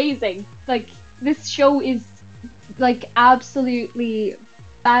 It's amazing. Like, this show is like absolutely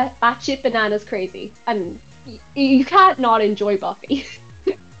batshit bananas crazy, and you can't not enjoy Buffy.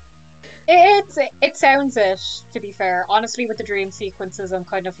 It sounds it, to be fair. Honestly, with the dream sequences, I'm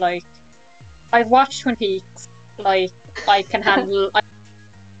kind of like, I've watched Twin Peaks. Like, I can handle.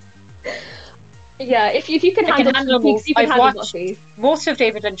 Yeah, if you can handle Twin Peaks, you can I've handle watched Buffy. most of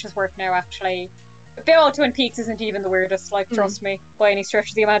David Lynch's work now, actually. Bit all Twin Peaks isn't even the weirdest, like, trust me, by any stretch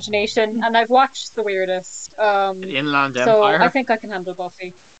of the imagination. And I've watched the weirdest. Inland So Empire. I think I can handle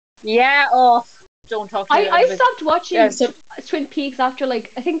Buffy. Yeah, oh, don't talk to me. I stopped watching so- Twin Peaks after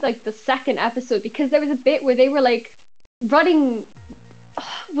like I think like the second episode because there was a bit where they were like running.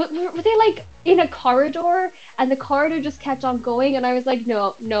 Were they like in a corridor and the corridor just kept on going and I was like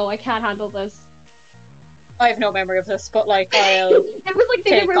no I can't handle this. I have no memory of this, but like I'll. It was like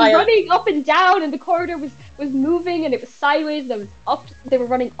they were running up and down and the corridor was moving and it was sideways. That was up. They were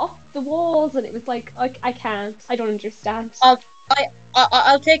running up the walls and it was like I can't. I don't understand.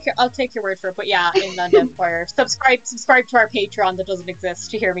 I'll take your word for it, but yeah, Inland Empire. Subscribe to our Patreon that doesn't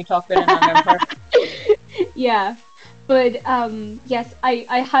exist to hear me talk about Inland Empire. Yeah, but yes,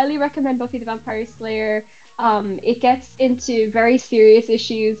 I highly recommend Buffy the Vampire Slayer. It gets into very serious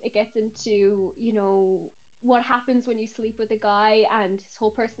issues. It gets into what happens when you sleep with a guy and his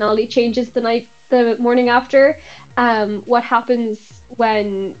whole personality changes the morning after. What happens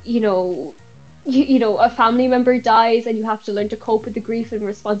when a family member dies and you have to learn to cope with the grief and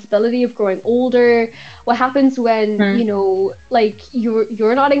responsibility of growing older. What happens when like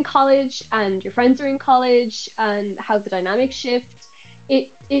you're not in college and your friends are in college and how the dynamics shift.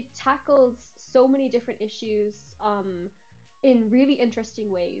 It tackles so many different issues in really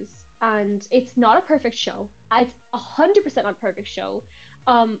interesting ways. And it's not a perfect show. It's 100% not a perfect show,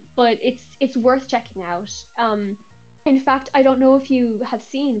 but it's worth checking out. In fact, I don't know if you have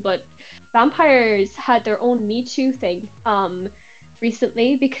seen, but vampires had their own Me Too thing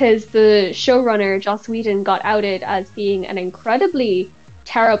recently because the showrunner Joss Whedon got outed as being an incredibly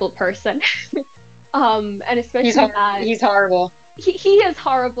terrible person, and especially he's horrible. He is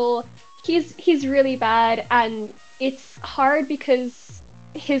horrible. He's really bad, and it's hard because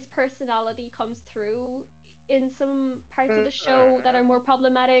his personality comes through in some parts of the show that are more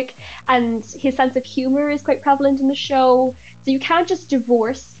problematic, and his sense of humor is quite prevalent in the show. So you can't just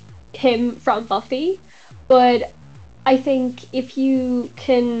divorce him from Buffy, but I think if you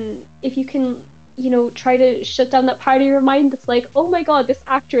can try to shut down that part of your mind that's like, oh my god, this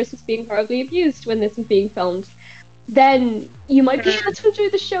actress was being horribly abused when this was being filmed, then you might be able to enjoy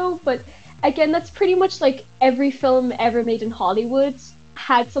the show. But again, that's pretty much like every film ever made in Hollywood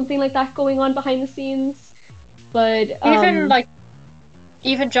had something like that going on behind the scenes. But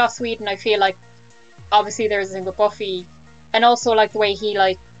even Joss Whedon, I feel like obviously there's a thing with Buffy, and also like the way he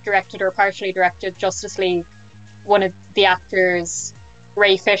like directed or partially directed Justice League. One of the actors,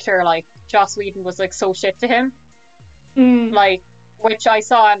 Ray Fisher, like Joss Whedon was like so shit to him, like, which I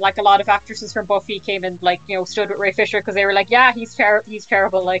saw, and like a lot of actresses from Buffy came and like stood with Ray Fisher because they were like, yeah, he's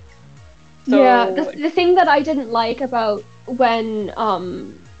terrible, like. So... Yeah, the thing that I didn't like about when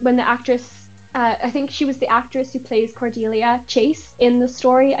the actress, I think she was the actress who plays Cordelia Chase in the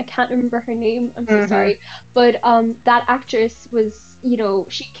story. I can't remember her name. I'm so sorry, but that actress was,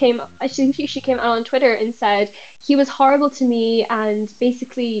 she came out on Twitter and said he was horrible to me and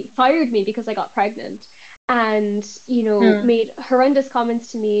basically fired me because I got pregnant, and made horrendous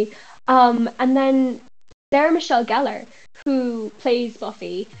comments to me. And then Sarah Michelle Gellar, who plays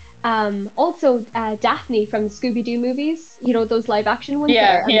Buffy. Also Daphne from the Scooby-Doo movies, those live action ones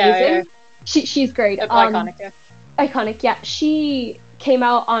that are amazing. Yeah. She's great. Iconic, yeah. Iconic, yeah. She came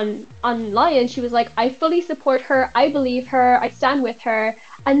out online and she was like, I fully support her, I believe her, I stand with her.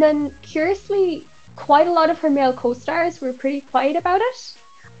 And then curiously, quite a lot of her male co-stars were pretty quiet about it,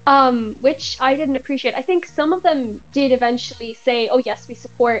 which I didn't appreciate. I think some of them did eventually say, oh yes, we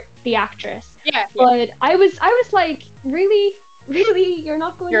support the actress. Yeah. But I was like, really, you're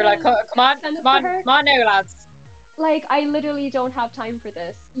not going You're to like, come on now, lads. Like, I literally don't have time for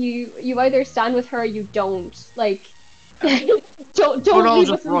this. You either stand with her or you don't. Like, don't leave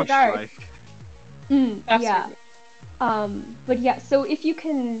us in the dark. Yeah. But yeah, so if you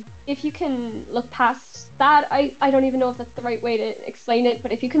can look past that, I don't even know if that's the right way to explain it,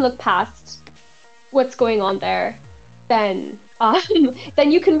 but if you can look past what's going on there, then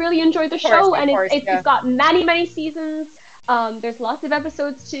you can really enjoy the show. It's got many seasons. There's lots of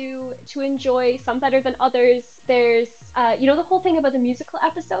episodes to enjoy, some better than others. There's the whole thing about the musical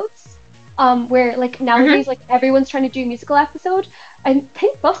episodes, where like nowadays like everyone's trying to do a musical episode. I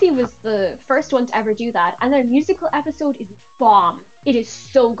think Buffy was the first one to ever do that, and their musical episode is bomb. It is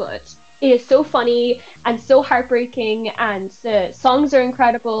so good. It is so funny and so heartbreaking, and the songs are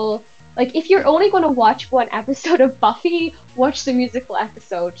incredible. Like, if you're only going to watch one episode of Buffy, watch the musical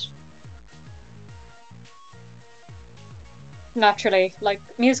episode. Naturally, like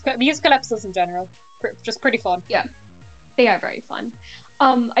musical episodes in general, just pretty fun. Yeah, they are very fun.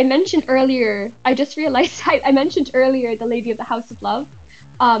 I mentioned earlier, I just realized I mentioned earlier The Lady of the House of Love.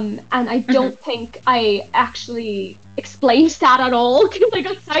 And I don't think I actually explained that at all because I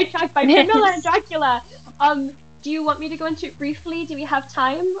got sidetracked by Camilla and Dracula. Do you want me to go into it briefly? Do we have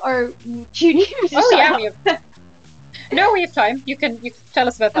time, or do you need me to Oh shut yeah, up? we have. No, we have time. You can tell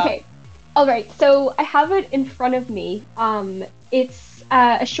us about that. Okay. All right. So I have it in front of me. It's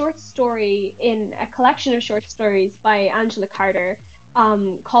a short story in a collection of short stories by Angela Carter,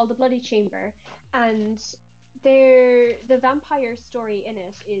 called The Bloody Chamber, and the vampire story in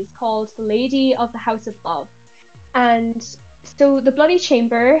it is called The Lady of the House of Love. And so The Bloody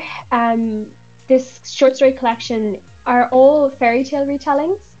Chamber, this short story collection, are all fairy tale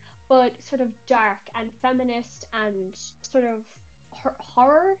retellings, but sort of dark and feminist and sort of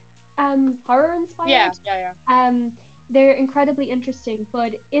horror inspired. Yeah. They're incredibly interesting,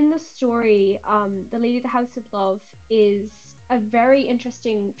 but in the story, The Lady of the House of Love is a very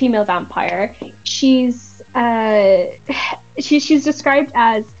interesting female vampire. She's described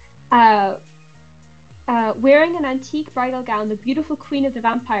as wearing an antique bridal gown. The beautiful queen of the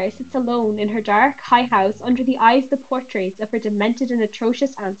vampires sits alone in her dark high house under the eyes of the portraits of her demented and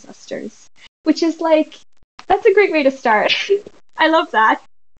atrocious ancestors. Which is like, that's a great way to start. I love that.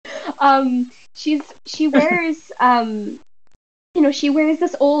 She wears she wears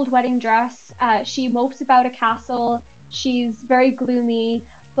this old wedding dress. She mopes about a castle. She's very gloomy,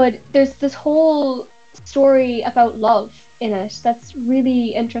 but there's this whole story about love in it that's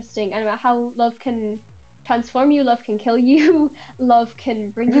really interesting, and about how love can transform you, love can kill you, love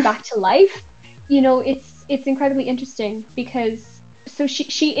can bring you back to life. It's incredibly interesting because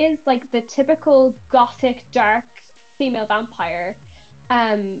she is like the typical gothic dark female vampire,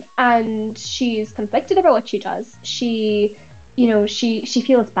 and she's conflicted about what she does. She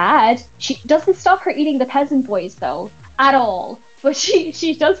feels bad. She doesn't stop her eating the peasant boys though at all, but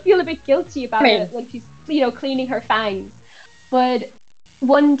she does feel a bit guilty about it, like she's cleaning her fangs. But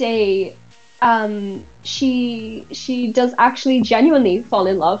one day, she does actually genuinely fall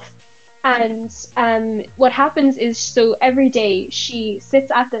in love, and what happens is, so every day she sits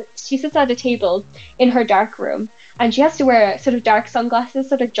at a table in her dark room, and she has to wear sort of dark sunglasses,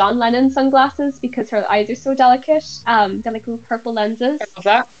 sort of John Lennon sunglasses, because her eyes are so delicate. They're like little purple lenses. I love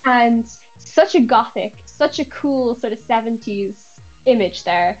that. And such a gothic, such a cool sort of 70s image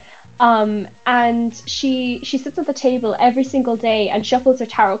there. And she sits at the table every single day and shuffles her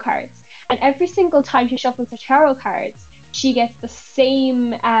tarot cards. And every single time she shuffles her tarot cards, she gets the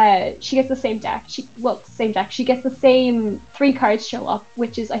same deck. She gets the same 3 cards show up,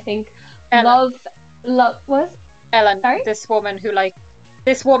 which is, I think, Ellen. love was Ellen, Sorry? this woman who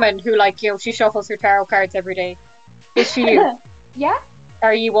she shuffles her tarot cards every day. Is she you? Yeah.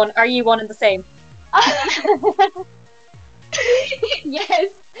 Are you one and the same?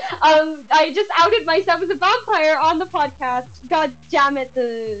 Yes. I just outed myself as a vampire on the podcast. God damn it!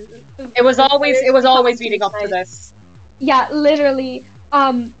 It was always leading up to this. Yeah, literally.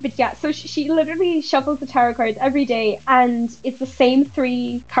 But yeah, so she literally shuffles the tarot cards every day, and it's the same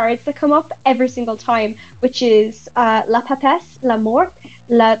 3 cards that come up every single time, which is La Papesse, La Mort,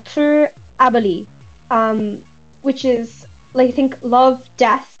 La Tour Abolie, which is, like, I think love,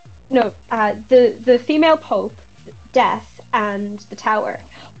 death. No, the female pope, death, and the tower.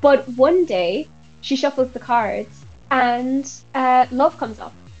 But one day she shuffles the cards, and love comes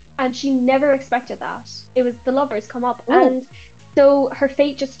up, and she never expected that. It was the lovers come up. Ooh. And so her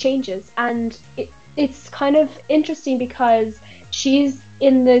fate just changes, and it's kind of interesting because she's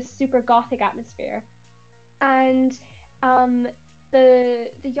in this super gothic atmosphere, and the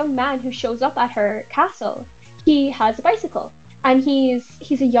young man who shows up at her castle, he has a bicycle, and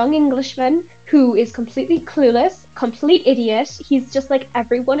he's a young Englishman who is completely clueless, complete idiot. He's just like,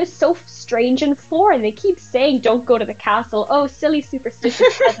 everyone is so strange and foreign. They keep saying, don't go to the castle. Oh, silly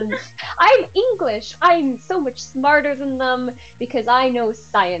superstitious peasants. I'm English. I'm so much smarter than them because I know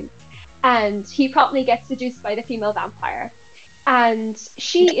science. And he promptly gets seduced by the female vampire. And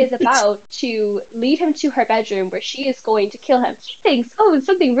she is about to lead him to her bedroom where she is going to kill him. He thinks, oh,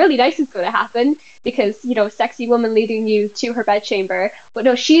 something really nice is going to happen because, sexy woman leading you to her bedchamber. But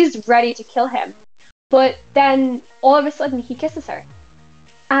no, she's ready to kill him. But then all of a sudden he kisses her.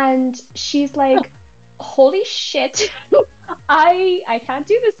 And she's like, holy shit, I can't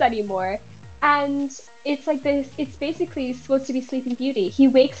do this anymore. And it's like this, it's basically supposed to be Sleeping Beauty. He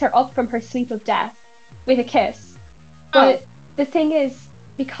wakes her up from her sleep of death with a kiss. But the thing is,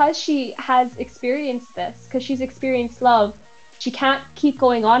 because she has experienced this, because she's experienced love, she can't keep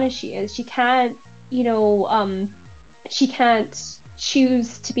going on as she is. She can't, you know, she can't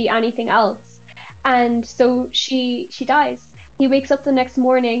choose to be anything else. And so she dies. He wakes up the next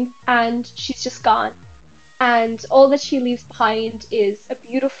morning and she's just gone. And all that she leaves behind is a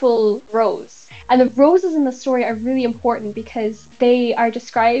beautiful rose. And the roses in the story are really important because they are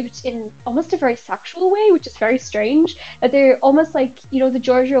described in almost a very sexual way, which is very strange. That they're almost like, you know, the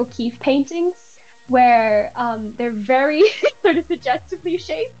Georgia O'Keeffe paintings, where they're very sort of suggestively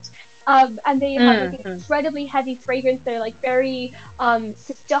shaped. And they have like an incredibly heavy fragrance. They're like very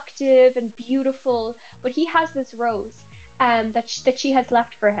seductive and beautiful. But he has this rose that she has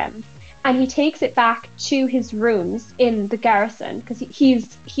left for him, and he takes it back to his rooms in the garrison because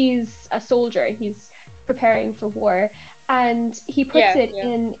he's a soldier. He's preparing for war, and he puts it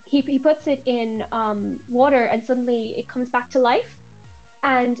in he puts it in water, and suddenly it comes back to life,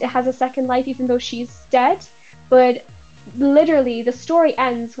 and it has a second life even though she's dead. But literally the story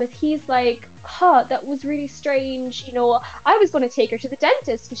ends with he's like, huh, that was really strange, you know, I was going to take her to the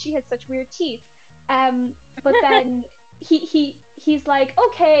dentist because she had such weird teeth, but then he's like,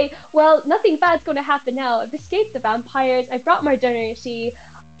 okay, well, nothing bad's going to happen now. I've escaped the vampires, I've brought modernity,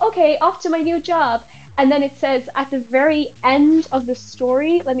 okay, off to my new job. And then it says at the very end of the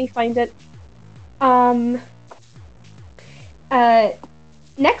story, let me find it,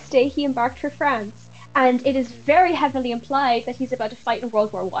 next day he embarked for France. And it is very heavily implied that he's about to fight in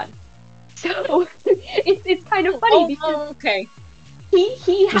World War One. So it's kind of funny because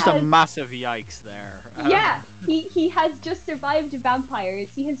he just has a massive yikes there. He has just survived vampires.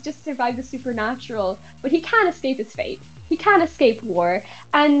 He has just survived the supernatural, but he can't escape his fate. He can't escape war.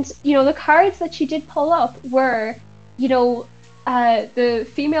 And you know, the cards that she did pull up were, you know, the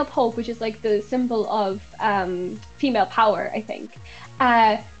female pope, which is like the symbol of female power, I think.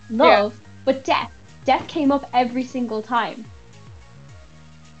 Love, but death. Death came up every single time.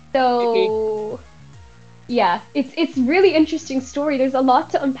 So, yeah, it's really interesting story. There's a lot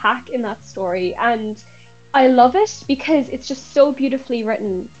to unpack in that story, and I love it because it's just so beautifully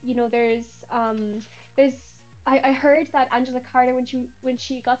written. You know, I heard that Angela Carter, when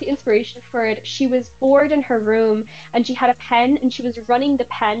she got the inspiration for it, she was bored in her room and she had a pen and she was running the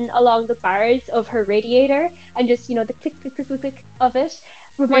pen along the bars of her radiator, and just, you know, the click click click click click of it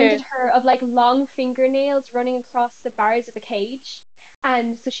reminded her of like long fingernails running across the bars of a cage.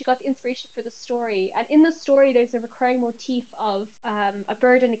 And so she got the inspiration for the story. And in the story, there's a recurring motif of a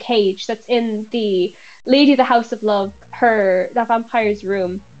bird in a cage that's in the Lady of the House of Love, that vampire's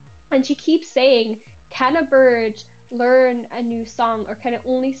room. And she keeps saying, can a bird learn a new song, or can it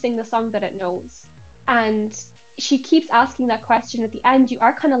only sing the song that it knows? And she keeps asking that question. At the end, you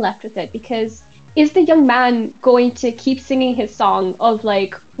are kind of left with it, because is the young man going to keep singing his song of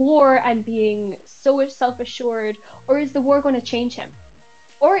like war and being so self-assured, or is the war going to change him?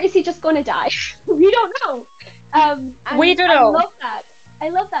 Or is he just going to die? We don't know. We don't know. I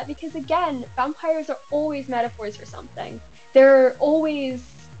love that because, again, vampires are always metaphors for something. They're always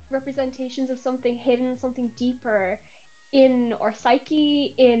representations of something hidden, something deeper in our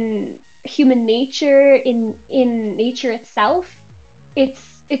psyche, in human nature, in nature itself.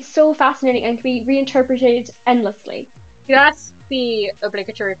 It's so fascinating and can be reinterpreted endlessly. You ask the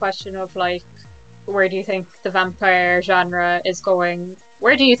obligatory question of like, where do you think the vampire genre is going?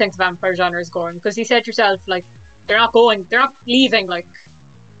 Where do you think the vampire genre is going? Because you said yourself, like, they're not leaving. Like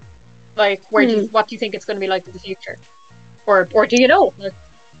where what do you think it's going to be like in the future, or do you know? Like,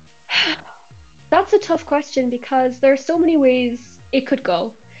 that's a tough question because there are so many ways it could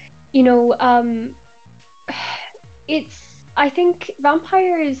go. You know, I think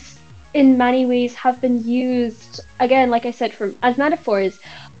vampires in many ways have been used, again, like I said, as metaphors,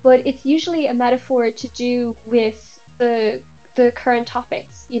 but it's usually a metaphor to do with the current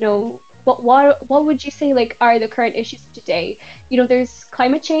topics. You know, what would you say like are the current issues of today? You know, there's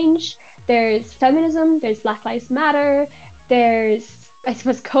climate change, there's feminism, there's Black Lives Matter, there's, I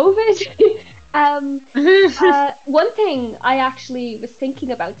suppose, COVID. One thing I actually was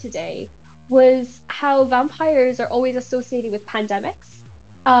thinking about today was how vampires are always associated with pandemics.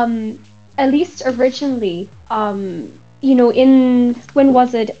 At least originally, you know, when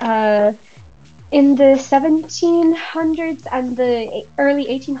was it? In the 1700s and the early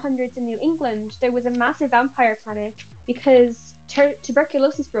 1800s in New England, there was a massive vampire panic because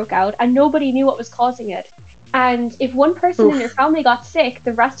tuberculosis broke out and nobody knew what was causing it. And if one person in your family got sick,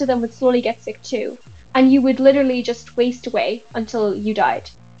 the rest of them would slowly get sick too. And you would literally just waste away until you died.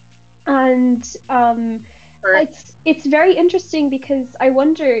 And it's very interesting because I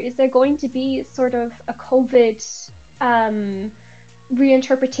wonder, is there going to be sort of a COVID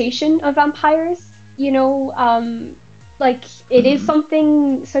reinterpretation of vampires. You know, like it is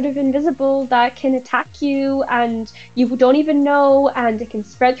something sort of invisible that can attack you, and you don't even know, and it can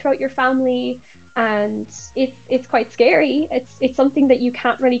spread throughout your family, and it's quite scary. It's something that you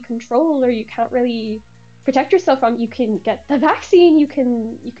can't really control, or you can't really protect yourself from. You can get the vaccine, you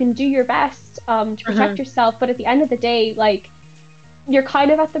can do your best to protect yourself, but at the end of the day, like, you're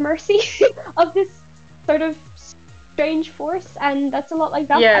kind of at the mercy of this sort of strange force, and that's a lot like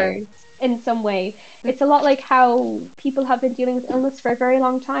vampires in some way. It's a lot like how people have been dealing with illness for a very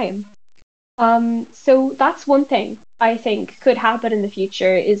long time. So that's one thing I think could happen in the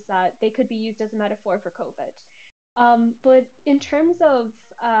future, is that they could be used as a metaphor for COVID. But in terms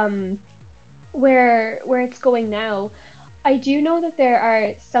of where it's going now, I do know that there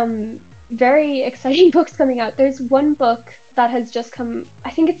are some very exciting books coming out. There's one book that has just come.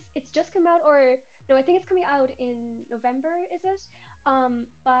 I think it's just come out, or no, I think it's coming out in November. Is it?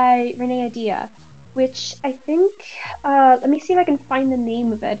 By Renee Adia, which I think. Let me see if I can find the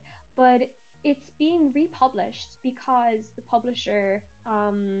name of it. But it's being republished because the publisher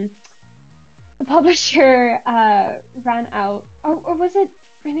ran out. Or was it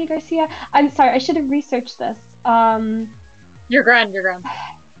Renee Garcia? I'm sorry, I should have researched this. You're grand.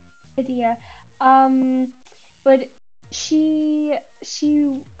 Idea. But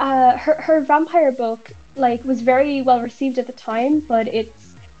her vampire book like was very well received at the time, but it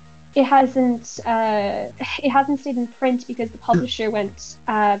hasn't stayed in print because the publisher went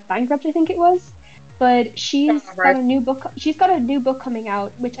bankrupt, I think it was. But she's got a new book. She's got a new book coming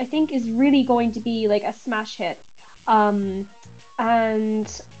out, which I think is really going to be like a smash hit. And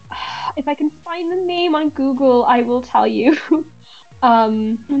if I can find the name on Google, I will tell you.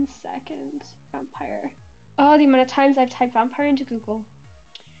 1 second. Vampire. Oh, the amount of times I've typed vampire into Google.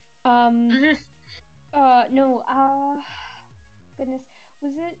 Goodness.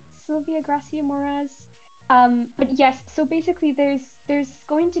 Was it Sylvia Gracia Moraz? But yes, so basically there's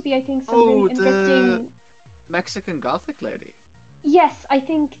going to be, I think, some really interesting... the Mexican Gothic lady. Yes, I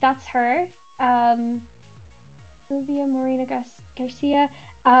think that's her. Sylvia Morena Garcia.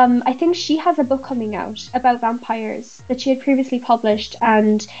 I think she has a book coming out about vampires that she had previously published,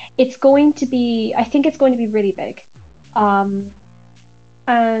 and it's going to be really big. And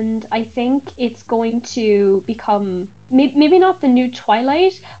I think it's going to become maybe not the new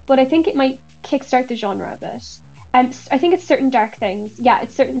Twilight, but I think it might kickstart the genre a bit. And I think it's Certain Dark Things. Yeah,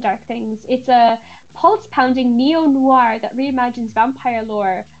 it's Certain Dark Things. It's a pulse-pounding neo-noir that reimagines vampire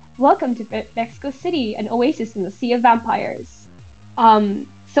lore. Welcome to Mexico City, an oasis in the sea of vampires.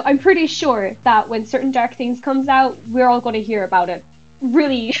 So I'm pretty sure that when Certain Dark Things comes out, we're all going to hear about it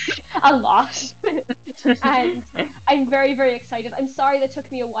really a lot. And I'm very, very excited. I'm sorry that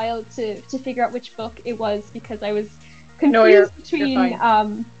took me a while to figure out which book it was, because I was confused between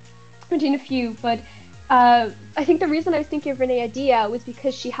a few. But I think the reason I was thinking of Renee Adia was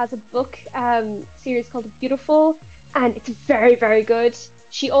because she has a book series called Beautiful, and it's very, very good.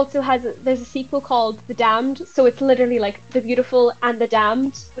 She also has there's a sequel called The Damned, so it's literally like The Beautiful and The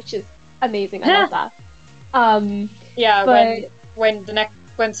Damned, which is amazing. I love that. Yeah, but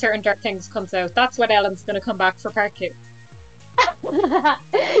when Certain Dark Things comes out, that's when Ellen's gonna come back for part 2.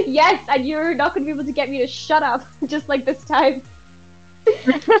 Yes, and you're not going to be able to get me to shut up, just like this time.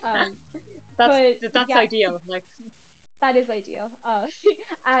 That's ideal. Like, that is ideal.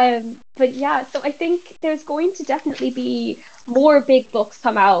 But yeah, so I think there's going to definitely be more big books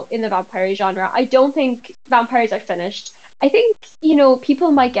come out in the vampire genre. I don't think vampires are finished. I think,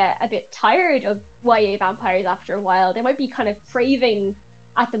 people might get a bit tired of YA vampires after a while. They might be kind of craving,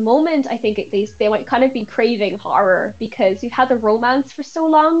 at the moment, I think at least, they might kind of be craving horror, because we've had the romance for so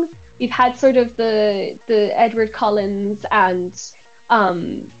long. We've had sort of the Edward Collins and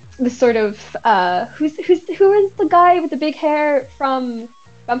the sort of who is the guy with the big hair from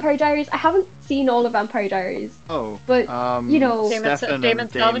Vampire Diaries? I haven't seen all of Vampire Diaries. Oh, but Damon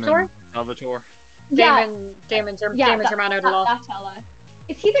Salvatore. Salvatore. Yeah, Damon's your man out a lot. That fella.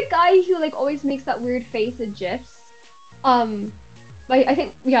 Is he the guy who like always makes that weird face in GIFs? I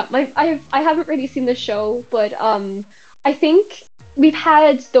think I haven't really seen the show, but I think we've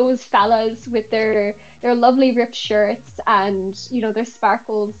had those fellas with their lovely ripped shirts and their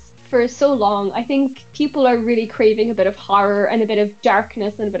sparkles for so long. I think people are really craving a bit of horror and a bit of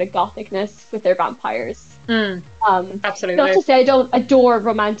darkness and a bit of gothicness with their vampires. Absolutely. Not to say I don't adore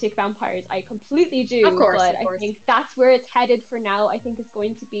romantic vampires, I completely do. Of course. I think that's where it's headed for now. I think it's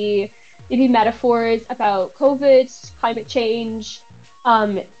going to be maybe metaphors about COVID, climate change.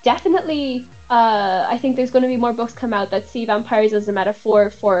 Definitely, I think there's going to be more books come out that see vampires as a metaphor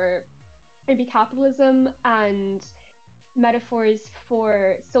for maybe capitalism and metaphors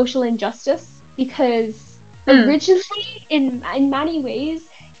for social injustice because originally, in many ways,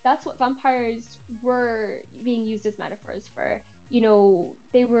 that's what vampires were being used as metaphors for.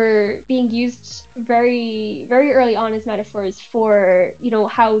 They were being used very, very early on as metaphors for,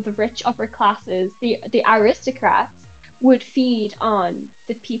 how the rich upper classes, the aristocrats, would feed on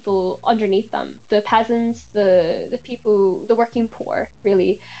the people underneath them, the peasants, the people, the working poor,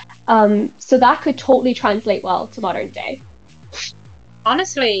 really. So that could totally translate well to modern day.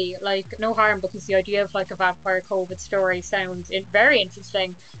 Honestly, like, no harm, because the idea of like a vampire COVID story sounds very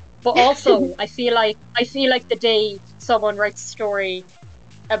interesting. But also, I feel like the day someone writes a story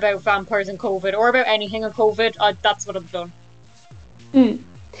about vampires and COVID, or about anything on COVID, that's what I've done.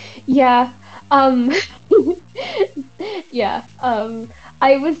 Yeah. Yeah.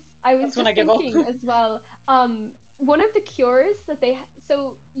 I was That's just when I give up. thinking as well. One of the cures that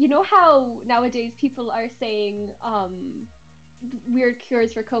so you know how nowadays people are saying weird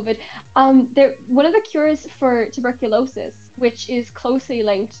cures for COVID. One of the cures for tuberculosis, which is closely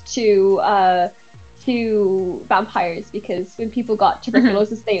linked to vampires, because when people got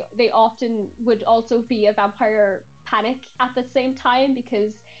tuberculosis, they often would also be a vampire panic at the same time,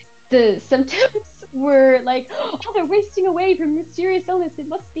 because the symptoms were like, oh, they're wasting away from mysterious illness. It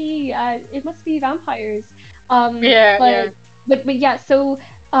must be vampires. But yeah. So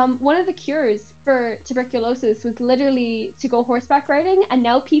one of the cures for tuberculosis was literally to go horseback riding, and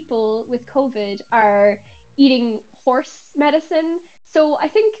now people with COVID are eating horse medicine. So I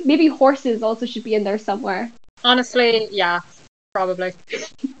think maybe horses also should be in there somewhere. Honestly, yeah, probably.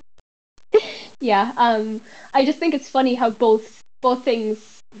 Yeah. I just think it's funny how both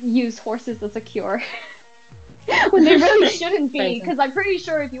things use horses as a cure. When they really shouldn't be, because I'm pretty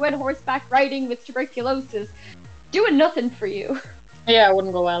sure if you went horseback riding with tuberculosis, doing nothing for you. Yeah, it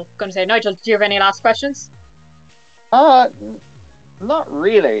wouldn't go well. Gonna say, Nigel, do you have any last questions? Not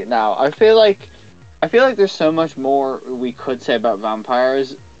really. Now, I feel like there's so much more we could say about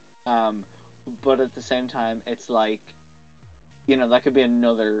vampires, but at the same time, it's like, that could be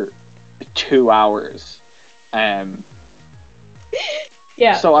another 2 hours.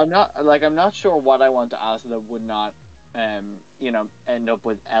 Yeah. So I'm not sure what I want to ask that would not, end up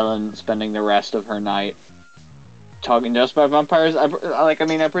with Ellen spending the rest of her night talking to us about vampires.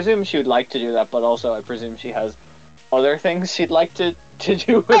 I presume she would like to do that, but also I presume she has other things she'd like to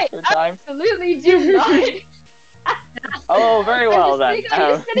do with her time. Absolutely do not. Oh, very well I'm then.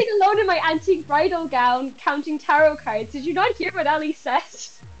 just sitting alone in my antique bridal gown, counting tarot cards. Did you not hear what Ellie said?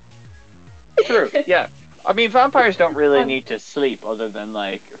 True. Yeah. I mean, vampires don't really need to sleep, other than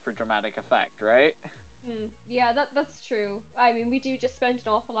like for dramatic effect, right? Yeah, that's true. I mean, we do just spend an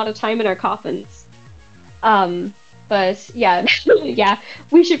awful lot of time in our coffins. But yeah, yeah,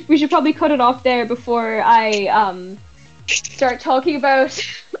 we should probably cut it off there before I start talking about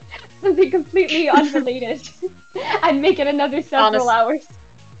something completely unrelated and make it another several hours.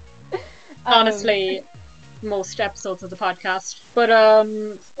 Honestly, most episodes of the podcast. But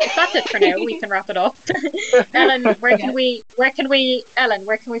that's it for now. We can wrap it up. Ellen, where can we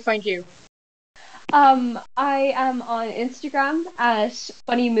find you? I am on Instagram at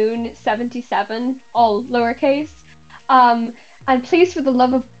funnymoon77, all lowercase. And please, for the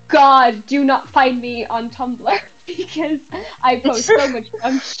love of God, do not find me on Tumblr, because I post so much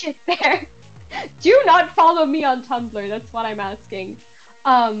dumb shit there. Do not follow me on Tumblr, that's what I'm asking.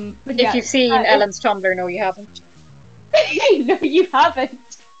 But if you've seen Ellen's Tumblr, no, you haven't. No, you haven't.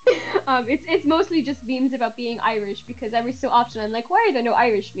 It's mostly just memes about being Irish, because every so often I'm like, why are there no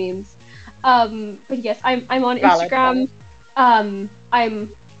Irish memes? But yes, I'm on Instagram. I'm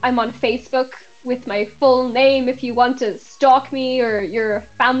on Facebook with my full name if you want to stalk me, or you're a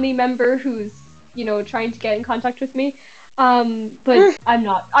family member who's, trying to get in contact with me. But I'm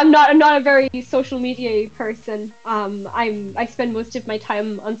not a very social media person. I spend most of my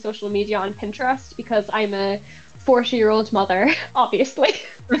time on social media on Pinterest, because I'm a 40-year-old mother, obviously.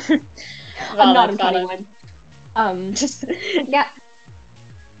 I'm not 21. Yeah.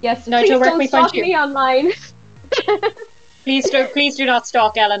 Yes, Nigel, please don't stalk me online. Please do not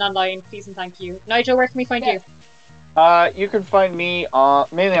stalk Ellen online, please and thank you. Nigel, where can we find you? You can find me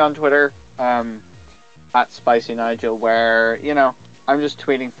mainly on Twitter, at Spicy Nigel, where I'm just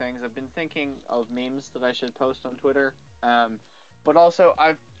tweeting things. I've been thinking of memes that I should post on Twitter, but also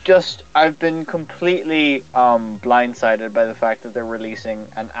I've been completely blindsided by the fact that they're releasing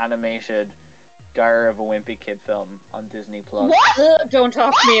an animated Diary of a Wimpy Kid film on Disney Plus. What? Don't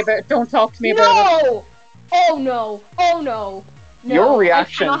talk to me about it. No! Oh no! Oh no! Your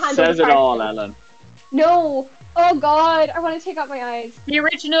reaction says it all, Ellen. No! Oh god! I want to take out my eyes. The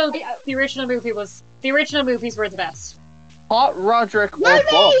original movies were the best. Hot Roderick Were or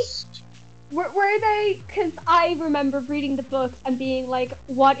they? bust. Were they? Because I remember reading the books and being like,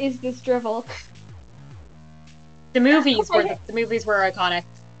 what is this drivel? The movies were iconic.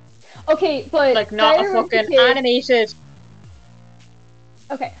 Okay, but Like not a Dire Wimpy fucking Kid- animated.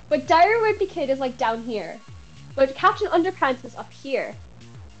 Okay, but Dire Wimpy Kid is like down here, but Captain Underpants is up here.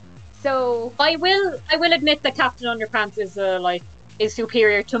 So I will admit that Captain Underpants is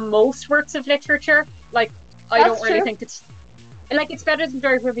superior to most works of literature. Like I That's don't really true. think it's better than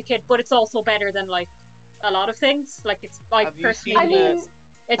Dire Wimpy Kid, but it's also better than like a lot of things. Like it's like Have you personally, seen I mean,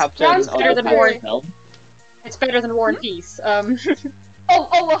 it's Captain better than Underpants War. film? It's better than War and Peace. oh,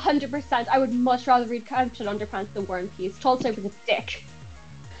 100%. I would much rather read Captain Underpants than War and Peace. Tolstoy was a dick.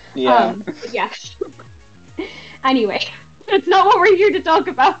 Yeah. Yeah. Anyway, that's not what we're here to talk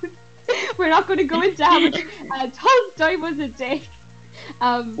about. We're not going to go into how much Tolstoy was a dick.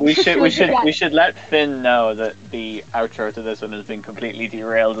 We should yeah. let Finn know that the outro to this one has been completely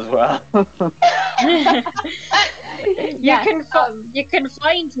derailed as well. You can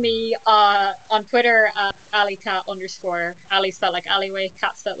find me on Twitter at AliCat _ Ali spelled like alleyway,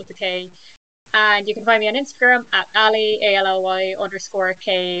 cat spelled with a K. And you can find me on Instagram at Ali ALLY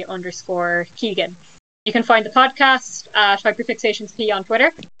 _K _Keegan. You can find the podcast at HyperFixationsP on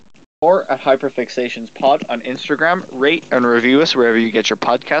Twitter. Or at HyperFixationsPod on Instagram. Rate and review us wherever you get your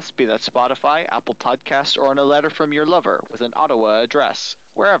podcasts, be that Spotify, Apple Podcasts, or on a letter from your lover with an Ottawa address.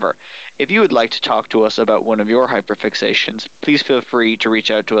 Wherever. If you would like to talk to us about one of your hyperfixations, please feel free to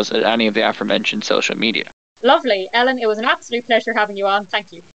reach out to us at any of the aforementioned social media. Lovely. Ellen, it was an absolute pleasure having you on.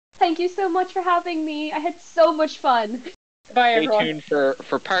 Thank you. Thank you so much for having me. I had so much fun. Bye, Stay everyone. tuned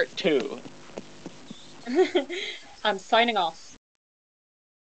for part 2. I'm signing off.